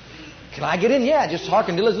 Can I get in? Yeah, just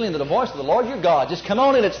hearken diligently to the voice of the Lord your God. Just come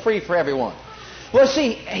on in. It's free for everyone. Well,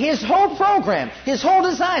 see, his whole program, his whole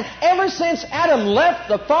design, ever since Adam left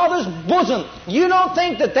the Father's bosom, you don't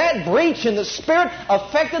think that breach in the Spirit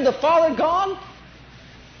affected the Father God?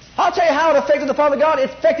 I'll tell you how it affected the Father God. It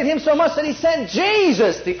affected Him so much that He sent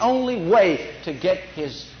Jesus, the only way to get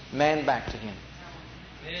His man back to Him.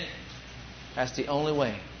 That's the only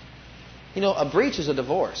way. You know, a breach is a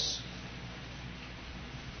divorce.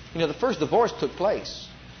 You know, the first divorce took place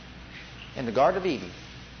in the Garden of Eden.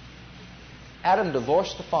 Adam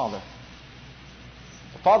divorced the Father.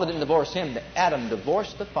 The Father didn't divorce him. Adam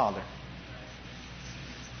divorced the Father.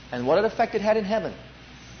 And what effect it had in heaven?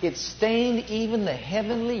 It stained even the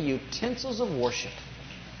heavenly utensils of worship.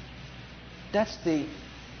 That's the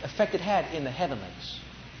effect it had in the heavenlies.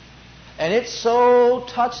 And it so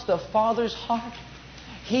touched the Father's heart.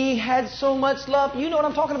 He had so much love. You know what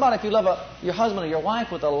I'm talking about if you love your husband or your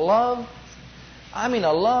wife with a love. I mean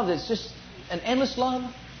a love that's just an endless love.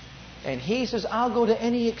 And He says, I'll go to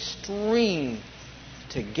any extreme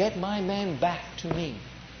to get my man back to me.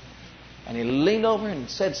 And He leaned over and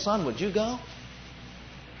said, Son, would you go?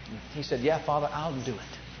 And He said, yeah, Father, I'll do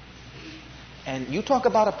it. And you talk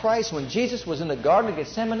about a price. When Jesus was in the Garden of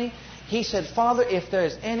Gethsemane, He said, Father, if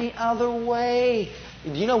there's any other way.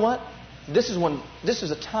 You know what? This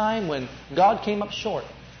is a time when God came up short.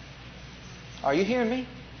 Are you hearing me?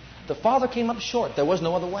 The Father came up short. There was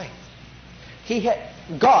no other way.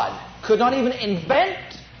 God could not even invent,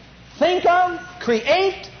 think of,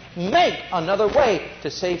 create, make another way to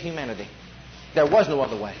save humanity. There was no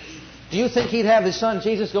other way. Do you think He'd have His Son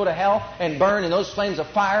Jesus go to hell and burn in those flames of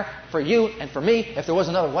fire for you and for me if there was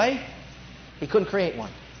another way? He couldn't create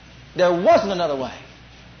one. There wasn't another way.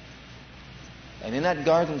 And in that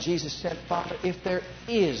garden, Jesus said, Father, if there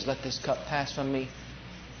is, let this cup pass from me,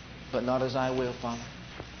 but not as I will, Father.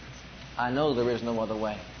 I know there is no other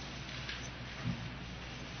way.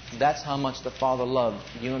 That's how much the Father loved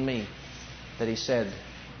you and me, that He said,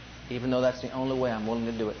 even though that's the only way, I'm willing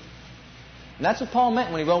to do it. And that's what Paul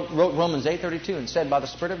meant when he wrote Romans 8:32 and said, by the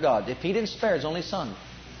Spirit of God, if He didn't spare His only Son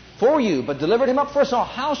for you, but delivered Him up for us all,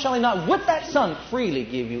 how shall He not with that Son freely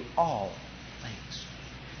give you all things?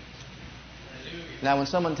 Now, when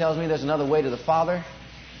someone tells me there's another way to the Father,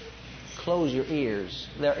 close your ears.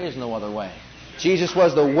 There is no other way. Jesus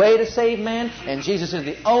was the way to save man, and Jesus is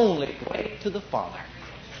the only way to the Father.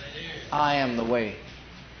 I am the way.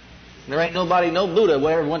 There ain't nobody, no Buddha who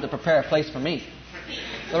ever went to prepare a place for me.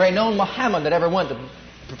 There ain't no Muhammad that ever went to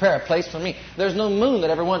prepare a place for me. There's no moon that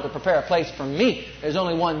ever went to prepare a place for me. There's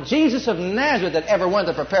only one Jesus of Nazareth that ever went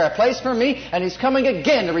to prepare a place for me, and He's coming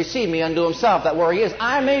again to receive me unto Himself, that where He is,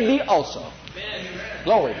 I may be also.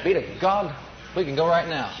 Glory be to God. We can go right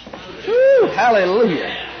now. Woo,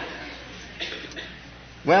 hallelujah.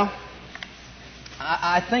 Well,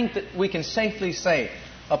 I think that we can safely say,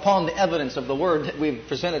 upon the evidence of the Word that we've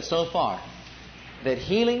presented so far, that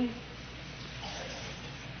healing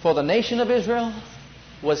for the nation of Israel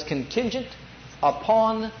was contingent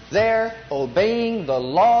upon their obeying the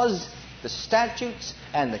laws, the statutes,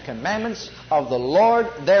 and the commandments of the Lord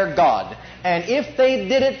their God. And if they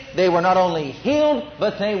did it, they were not only healed,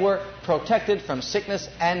 but they were protected from sickness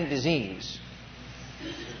and disease.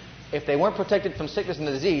 If they weren't protected from sickness and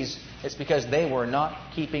disease, it's because they were not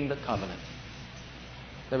keeping the covenant.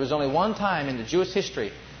 There was only one time in the Jewish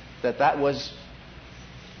history that was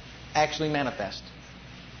actually manifest.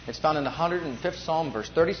 It's found in the 105th Psalm, verse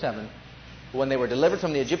 37. When they were delivered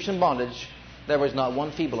from the Egyptian bondage, there was not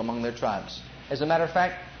one feeble among their tribes. As a matter of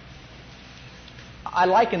fact, I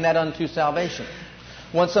liken that unto salvation.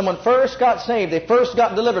 When someone first got saved, they first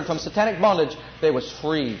got delivered from satanic bondage, they was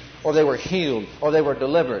free, or they were healed, or they were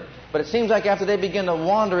delivered. But it seems like after they begin to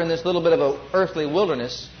wander in this little bit of an earthly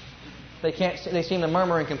wilderness, they seem to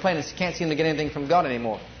murmur and complain and can't seem to get anything from God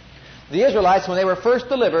anymore. The Israelites, when they were first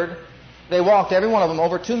delivered, they walked, every one of them,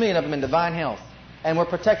 over 2 million of them, in divine health, and were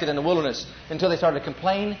protected in the wilderness until they started to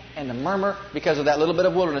complain and to murmur because of that little bit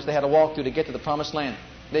of wilderness they had to walk through to get to the promised land.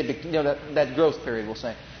 That growth period, we'll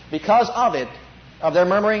say. Because of it, of their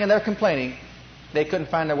murmuring and their complaining, they couldn't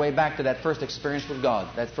find their way back to that first experience with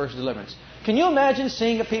God, that first deliverance. Can you imagine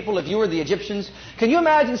seeing a people, if you were the Egyptians? Can you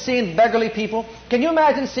imagine seeing beggarly people? Can you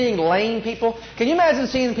imagine seeing lame people? Can you imagine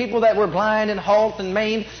seeing people that were blind and halt and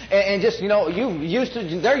maimed and just,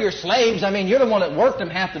 they're your slaves. I mean, you're the one that worked them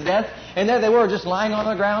half to death. And there they were just lying on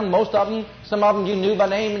the ground. Most of them, some of them you knew by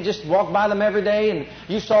name and just walked by them every day. And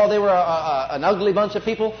you saw they were an ugly bunch of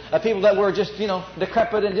people, people that were just,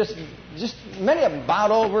 decrepit and just many of them bowed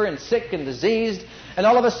over and sick and diseased. And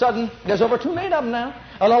all of a sudden, there's over 2 million of them now.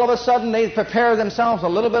 And all of a sudden, they prepare themselves a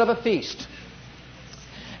little bit of a feast.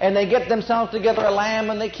 And they get themselves together a lamb,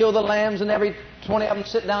 and they kill the lambs, and every 20 of them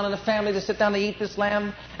sit down in a family to sit down to eat this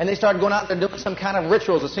lamb, and they start going out there doing some kind of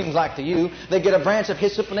rituals, it seems like to you. They get a branch of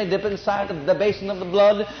hyssop and they dip it inside the basin of the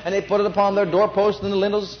blood, and they put it upon their doorposts and the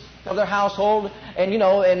lintels of their household, and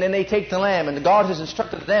and then they take the lamb, and God has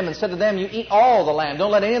instructed them and said to them, you eat all the lamb.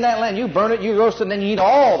 Don't let any of that lamb. You burn it, you roast it, and then you eat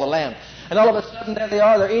all the lamb. And all of a sudden, there they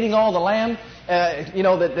are, they're eating all the lamb.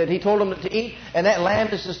 That He told them to eat. And that lamb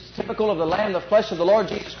is just typical of the lamb, the flesh of the Lord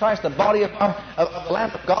Jesus Christ, the body of the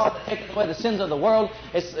Lamb of God that taketh away the sins of the world.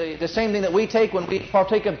 It's the same thing that we take when we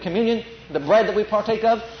partake of communion, the bread that we partake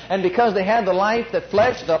of. And because they had the life, the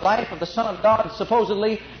flesh, the life of the Son of God,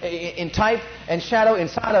 supposedly in type and shadow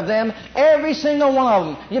inside of them, every single one of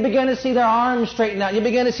them, you begin to see their arms straighten out. You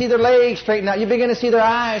begin to see their legs straighten out. You begin to see their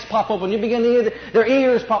eyes pop open. You begin to hear their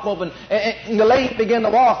ears pop open. And the lame begin to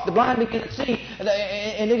walk. The blind begin to see.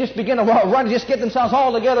 And they just begin to run, just get themselves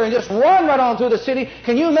all together and just run right on through the city.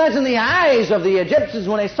 Can you imagine the eyes of the Egyptians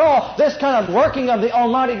when they saw this kind of working of the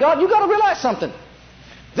Almighty God? You've got to realize something.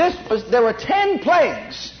 There were 10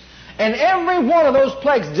 plagues, and every one of those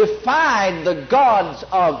plagues defied the gods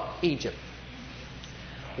of Egypt.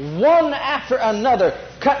 One after another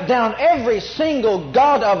cut down every single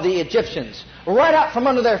god of the Egyptians right out from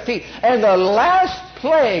under their feet. And the last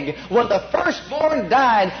plague, when the firstborn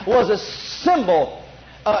died, was a symbol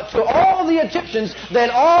to all the Egyptians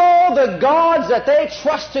that all the gods that they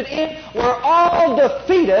trusted in were all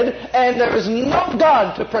defeated, and there was no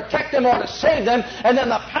God to protect them or to save them. And then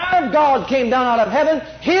the power of God came down out of heaven,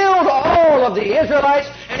 healed all of the Israelites,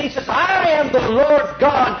 and He says, I am the Lord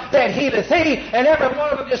God that healeth thee. And every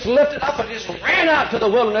one of them just lifted up and just ran out to the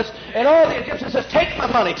wilderness. And all the Egyptians says, take my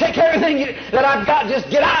money, take everything that I've got,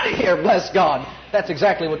 just get out of here, bless God. That's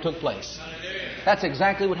exactly what took place. That's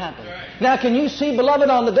exactly what happened. Now, can you see, beloved,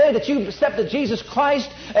 on the day that you accepted Jesus Christ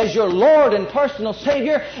as your Lord and personal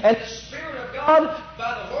Savior, and the Spirit of God,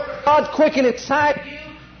 by the Word of God, quicken inside you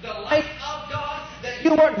the life of God, that you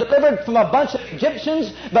weren't delivered from a bunch of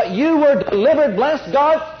Egyptians, but you were delivered, bless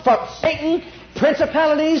God, from Satan,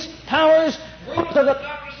 principalities, powers, rulers of the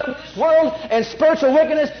darkness of this world, and spiritual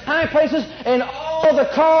wickedness, high places, and all the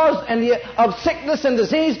cause of sickness and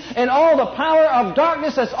disease, and all the power of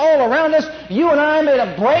darkness that's all around us. You and I made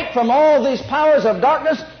a break from all these powers of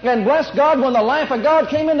darkness, and bless God, when the life of God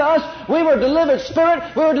came into us, we were delivered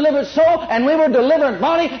spirit, we were delivered soul, and we were delivered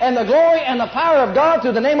body, and the glory and the power of God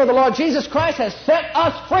through the name of the Lord Jesus Christ has set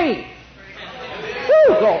us free.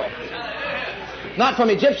 Woo, glory. Not from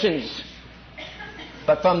Egyptians,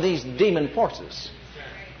 but from these demon forces,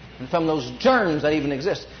 and from those germs that even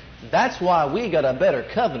exist. That's why we got a better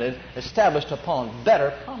covenant established upon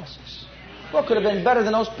better promises. What could have been better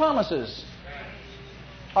than those promises?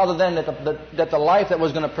 Other than that the life that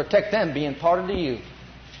was going to protect them be imparted to you.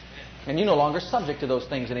 And you're no longer subject to those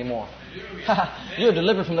things anymore. You're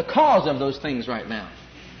delivered from the cause of those things right now.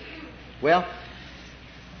 Well,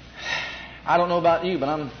 I don't know about you, but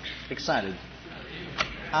I'm excited.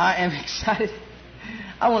 I am excited.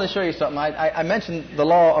 I want to show you something. I mentioned the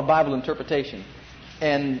law of Bible interpretation.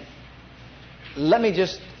 And let me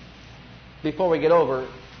just, before we get over,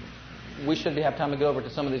 we should have time to get over to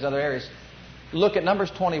some of these other areas. Look at Numbers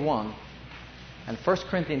 21 and 1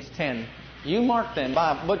 Corinthians 10. You mark them,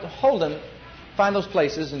 but hold them, find those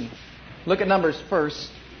places, and look at Numbers first.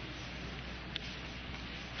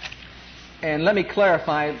 And let me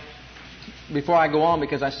clarify before I go on,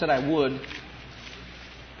 because I said I would,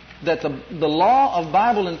 that the law of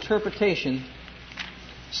Bible interpretation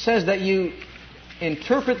says that you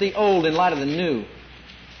interpret the old in light of the new.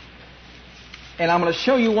 And I'm going to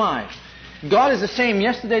show you why. God is the same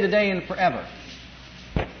yesterday, today, and forever.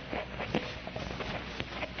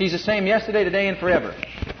 He's the same yesterday, today, and forever.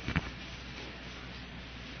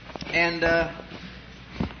 And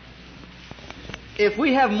if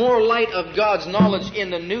we have more light of God's knowledge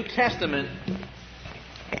in the New Testament,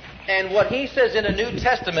 and what He says in the New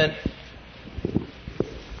Testament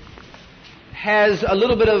has a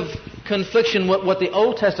little bit of confliction with what the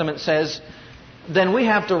Old Testament says, then we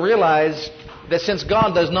have to realize that since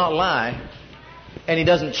God does not lie and He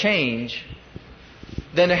doesn't change,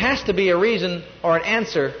 then there has to be a reason or an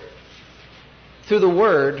answer through the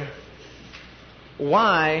Word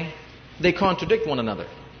why they contradict one another.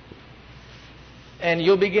 And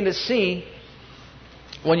you'll begin to see,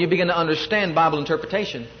 when you begin to understand Bible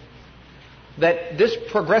interpretation, that this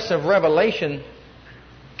progressive revelation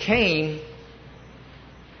came,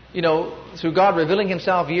 through God revealing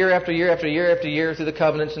Himself year after year after year after year through the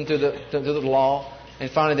covenants and through the law,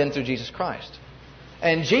 and finally then through Jesus Christ.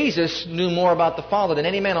 And Jesus knew more about the Father than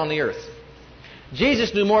any man on the earth.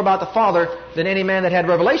 Jesus knew more about the Father than any man that had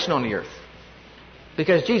revelation on the earth.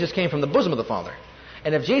 Because Jesus came from the bosom of the Father.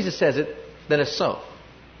 And if Jesus says it, then it's so.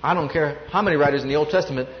 I don't care how many writers in the Old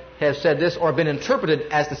Testament have said this or been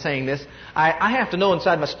interpreted as to saying this. I have to know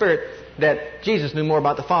inside my spirit that Jesus knew more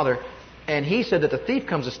about the Father. And He said that the thief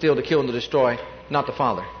comes to steal, to kill, and to destroy, not the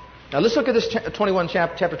Father. Now let's look at this chapter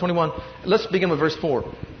 21. Let's begin with verse 4.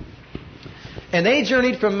 And they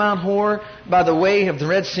journeyed from Mount Hor by the way of the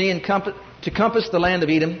Red Sea to compass the land of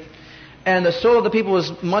Edom. And the soul of the people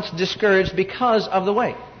was much discouraged because of the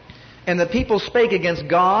way. And the people spake against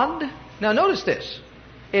God. Now notice this.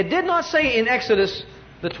 It did not say in Exodus,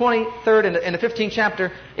 the 23rd and the 15th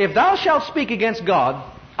chapter, if thou shalt speak against God,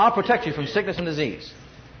 I'll protect you from sickness and disease.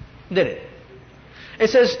 Did it? It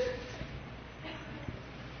says,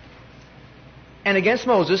 and against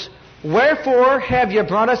Moses, wherefore have you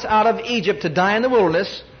brought us out of Egypt to die in the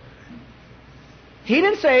wilderness? He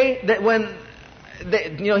didn't say that when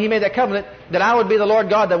He made that covenant, that I would be the Lord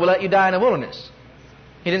God that will let you die in the wilderness.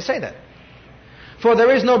 He didn't say that. For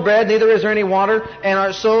there is no bread, neither is there any water, and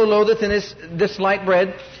our soul loatheth in this light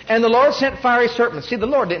bread. And the Lord sent fiery serpents. See, the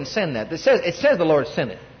Lord didn't send that. It says the Lord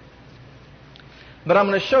sent it. But I'm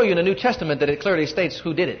going to show you in the New Testament that it clearly states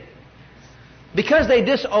who did it. Because they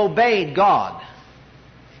disobeyed God.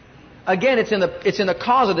 Again, it's in the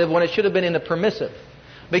causative when it should have been in the permissive.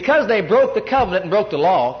 Because they broke the covenant and broke the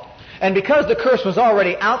law, and because the curse was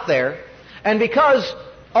already out there, and because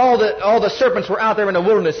all the serpents were out there in the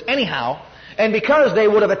wilderness anyhow, and because they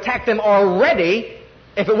would have attacked them already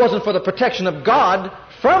if it wasn't for the protection of God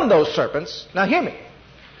from those serpents. Now hear me.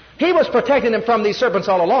 He was protecting them from these serpents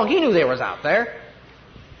all along. He knew they was out there.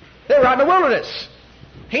 They were out in the wilderness.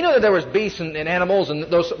 He knew that there was beasts and animals and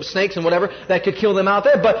those snakes and whatever that could kill them out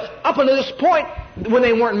there. But up until this point, when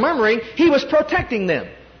they weren't murmuring, He was protecting them.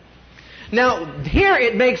 Now, here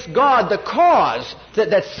it makes God the cause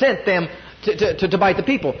that sent them to bite the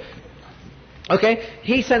people. Okay?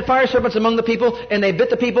 He sent fire serpents among the people, and they bit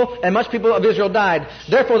the people, and much people of Israel died.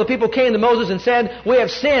 Therefore the people came to Moses and said, we have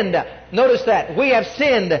sinned. Notice that. We have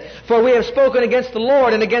sinned, for we have spoken against the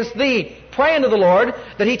Lord and against thee. Pray unto the Lord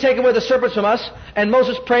that He take away the serpents from us. And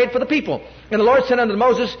Moses prayed for the people. And the Lord said unto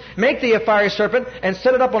Moses, make thee a fiery serpent, and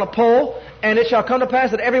set it up on a pole, and it shall come to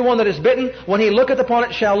pass that every one that is bitten, when he looketh upon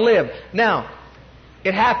it, shall live. Now,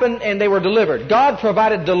 it happened and they were delivered. God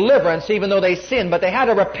provided deliverance even though they sinned, but they had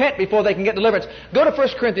to repent before they can get deliverance. Go to 1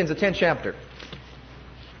 Corinthians, the 10th chapter.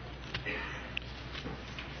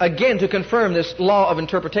 Again, to confirm this law of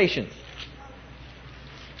interpretation.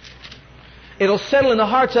 It'll settle in the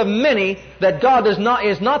hearts of many that God is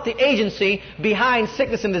not the agency behind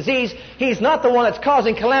sickness and disease. He's not the one that's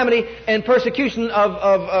causing calamity and persecution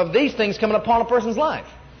of these things coming upon a person's life.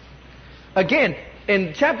 Again,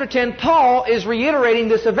 in chapter 10, Paul is reiterating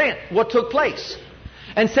this event, what took place,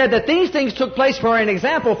 and said that these things took place for an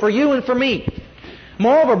example for you and for me.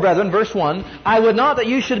 Moreover, brethren, verse 1, I would not that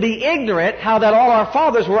you should be ignorant how that all our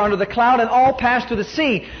fathers were under the cloud and all passed through the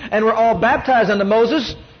sea, and were all baptized unto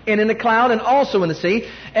Moses, and in the cloud and also in the sea,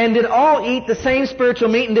 and did all eat the same spiritual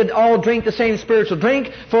meat, and did all drink the same spiritual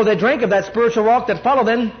drink, for they drank of that spiritual rock that followed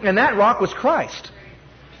them, and that rock was Christ.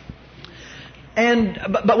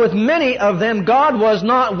 But with many of them God was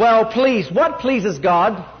not well pleased. What pleases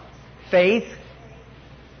God? Faith.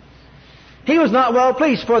 He was not well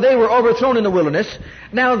pleased, for they were overthrown in the wilderness.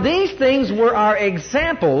 Now these things were our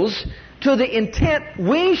examples, to the intent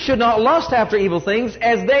we should not lust after evil things,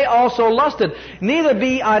 as they also lusted. Neither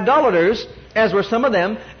be idolaters, as were some of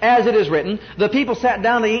them, as it is written, the people sat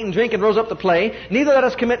down to eat and drink and rose up to play. Neither let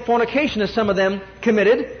us commit fornication, as some of them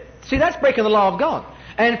committed. See, that's breaking the law of God.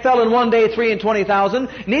 And fell in one day 23,000.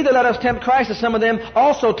 Neither let us tempt Christ, as some of them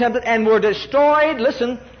also tempted, and were destroyed,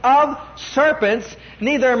 listen, of serpents.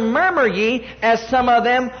 Neither murmur ye, as some of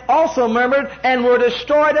them also murmured, and were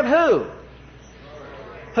destroyed of who?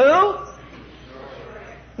 Who?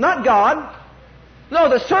 Not God. No,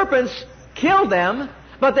 the serpents killed them,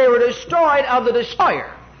 but they were destroyed of the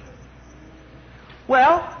destroyer.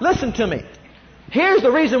 Well, listen to me. Here's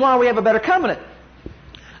the reason why we have a better covenant.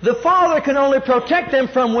 The Father can only protect them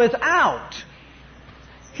from without.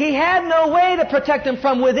 He had no way to protect them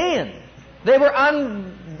from within. They were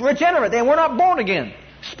unregenerate. They were not born again.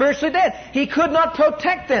 Spiritually dead. He could not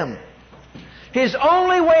protect them. His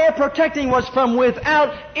only way of protecting was from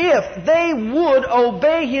without if they would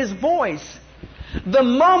obey His voice. The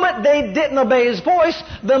moment they didn't obey His voice,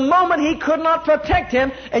 the moment He could not protect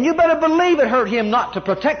him, and you better believe it hurt Him not to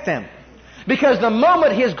protect them. Because the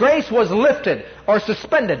moment His grace was lifted or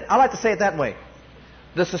suspended, I like to say it that way,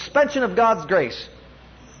 the suspension of God's grace.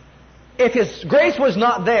 If His grace was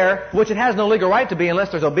not there, which it has no legal right to be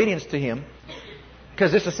unless there's obedience to Him,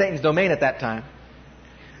 because this is Satan's domain at that time,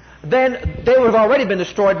 then they would have already been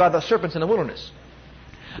destroyed by the serpents in the wilderness.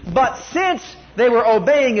 But since they were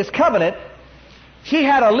obeying His covenant, He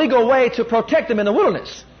had a legal way to protect them in the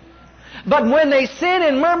wilderness. But when they sinned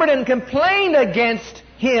and murmured and complained against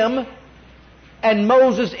Him and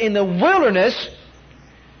Moses in the wilderness,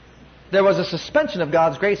 there was a suspension of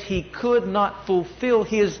God's grace. He could not fulfill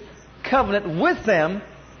His covenant with them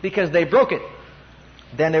because they broke it.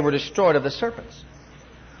 Then they were destroyed of the serpents.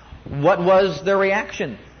 What was their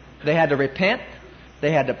reaction? They had to repent,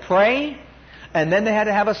 they had to pray, and then they had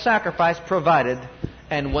to have a sacrifice provided.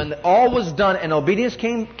 And when all was done and obedience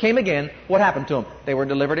came again, what happened to them? They were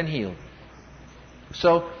delivered and healed.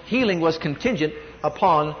 So healing was contingent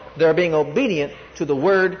upon their being obedient to the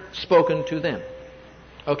word spoken to them.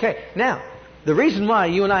 Okay, now, the reason why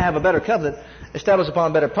you and I have a better covenant established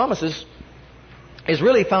upon better promises is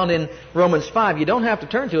really found in Romans 5. You don't have to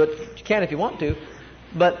turn to it. You can if you want to.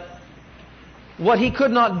 But what He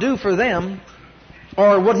could not do for them,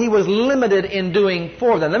 or what He was limited in doing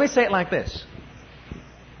for them. Let me say it like this.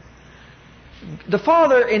 The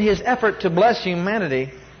Father, in His effort to bless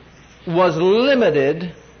humanity, was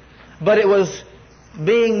limited, but it was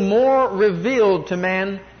being more revealed to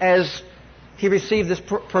man as He received this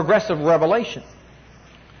progressive revelation.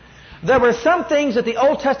 There were some things that the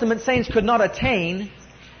Old Testament saints could not attain,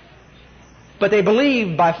 but they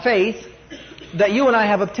believed by faith that you and I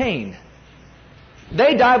have obtained.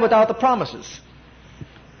 They died without the promises.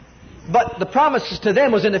 But the promises to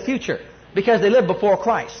them was in the future because they lived before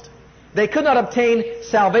Christ. They could not obtain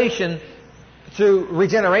salvation through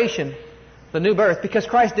regeneration, the new birth, because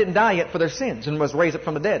Christ didn't die yet for their sins and was raised up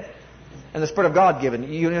from the dead. And the Spirit of God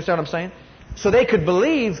given. You understand what I'm saying? So they could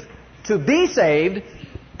believe to be saved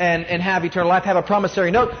and have eternal life, have a promissory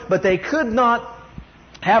note, but they could not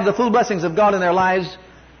have the full blessings of God in their lives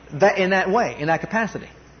in that way, in that capacity.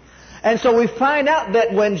 And so we find out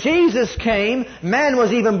that when Jesus came, man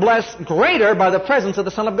was even blessed greater by the presence of the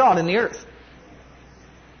Son of God in the earth.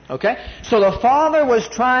 Okay? So the Father was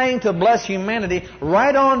trying to bless humanity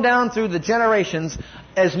right on down through the generations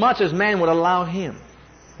as much as man would allow Him.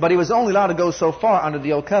 But He was only allowed to go so far under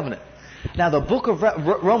the Old Covenant. Now the book of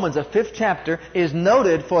Romans, the 5th chapter, is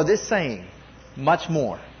noted for this saying, much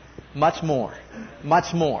more, much more,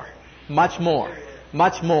 much more, much more,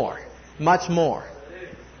 much more, much more.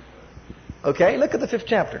 Okay, look at the 5th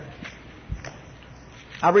chapter.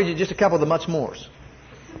 I'll read you just a couple of the much mores.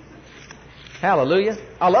 Hallelujah.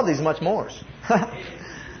 I love these much mores.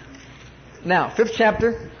 Now, 5th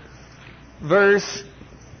chapter, verse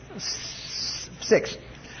 6.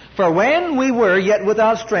 For when we were yet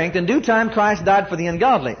without strength, in due time Christ died for the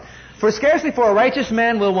ungodly. For scarcely for a righteous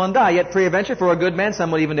man will one die, yet peradventure for a good man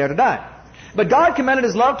some would even dare to die. But God commended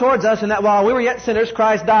His love towards us in that while we were yet sinners,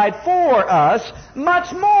 Christ died for us.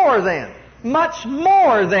 Much more than,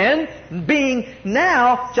 being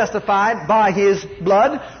now justified by His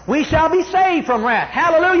blood, we shall be saved from wrath.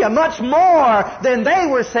 Hallelujah. Much more than they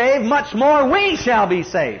were saved, much more we shall be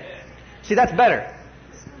saved. See, that's better.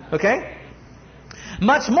 Okay?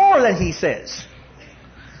 Much more than He says.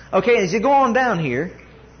 Okay, as you go on down here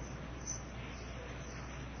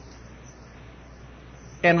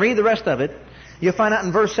and read the rest of it, you'll find out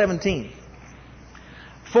in verse 17.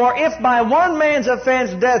 For if by one man's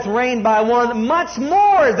offense death reigned by one, much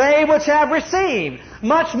more they which have received.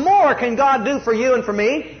 Much more can God do for you and for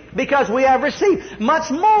me because we have received. Much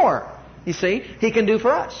more, you see, He can do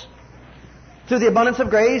for us. Through the abundance of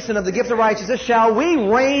grace and of the gift of righteousness shall we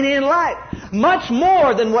reign in life. Much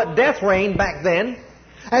more than what death reigned back then.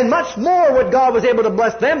 And much more what God was able to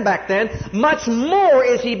bless them back then. Much more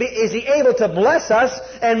is He able to bless us.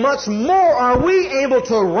 And much more are we able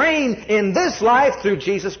to reign in this life through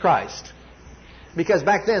Jesus Christ. Because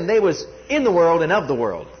back then they was in the world and of the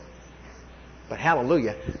world. But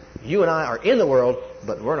hallelujah, you and I are in the world,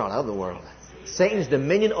 but we're not of the world. Satan's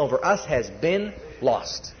dominion over us has been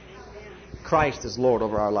lost. Christ is Lord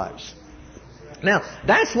over our lives. Now,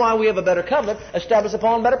 that's why we have a better covenant established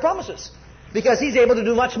upon better promises. Because He's able to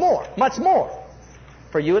do much more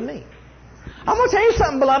for you and me. I'm going to tell you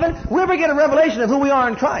something, beloved. We ever get a revelation of who we are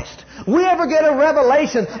in Christ. We ever get a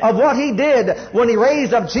revelation of what He did when He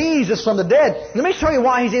raised up Jesus from the dead. Let me show you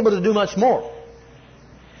why He's able to do much more.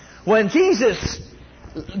 When Jesus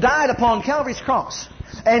died upon Calvary's cross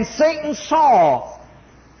and Satan saw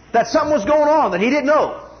that something was going on that he didn't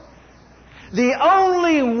know, the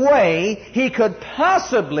only way he could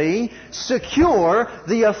possibly secure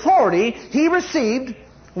the authority he received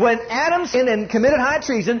when Adam sinned and committed high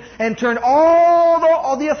treason and turned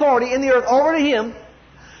all the authority in the earth over to him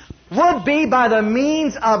would be by the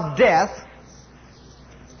means of death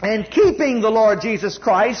and keeping the Lord Jesus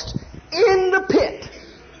Christ in the pit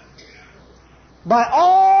by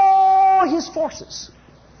all His forces.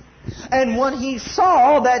 And when he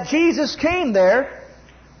saw that Jesus came there,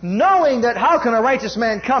 knowing that how can a righteous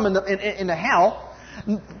man come into hell,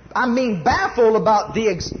 I mean baffled about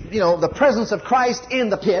the presence of Christ in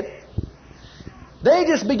the pit, they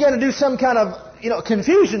just began to do some kind of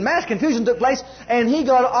confusion, mass confusion took place, and he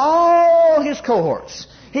got all his cohorts.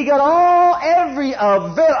 He got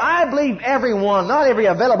I believe everyone, not every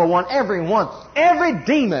available one, everyone, every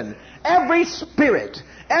demon, every spirit,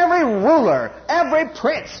 every ruler, every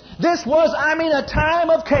prince. This was, a time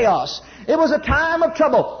of chaos. It was a time of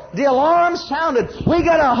trouble. The alarm sounded. We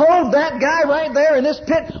got to hold that guy right there in this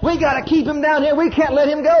pit. We got to keep him down here. We can't let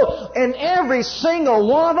him go. And every single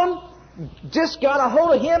one of them just got a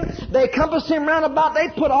hold of him. They compassed him round about. They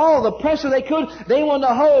put all the pressure they could. They wanted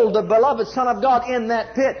to hold the beloved Son of God in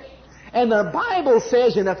that pit. And the Bible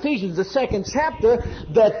says in Ephesians, the 2nd chapter,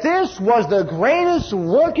 that this was the greatest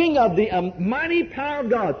working of the mighty power of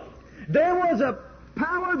God. There was a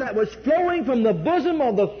power that was flowing from the bosom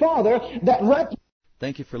of the Father that...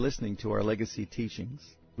 Thank you for listening to our legacy teachings.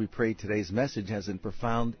 We pray today's message has a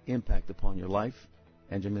profound impact upon your life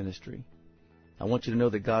and your ministry. I want you to know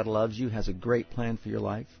that God loves you, has a great plan for your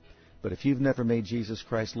life. But if you've never made Jesus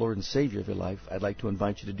Christ Lord and Savior of your life, I'd like to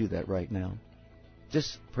invite you to do that right now.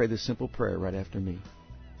 Just pray this simple prayer right after me.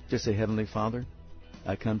 Just say, Heavenly Father,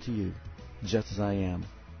 I come to you just as I am.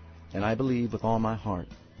 And I believe with all my heart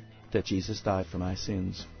that Jesus died for my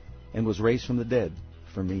sins and was raised from the dead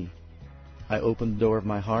for me. I open the door of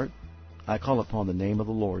my heart. I call upon the name of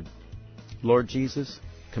the Lord. Lord Jesus,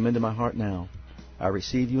 come into my heart now. I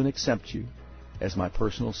receive you and accept you as my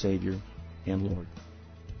personal Savior and Lord.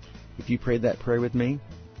 If you prayed that prayer with me,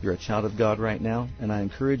 you're a child of God right now, and I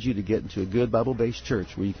encourage you to get into a good Bible-based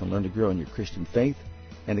church where you can learn to grow in your Christian faith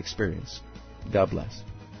and experience. God bless.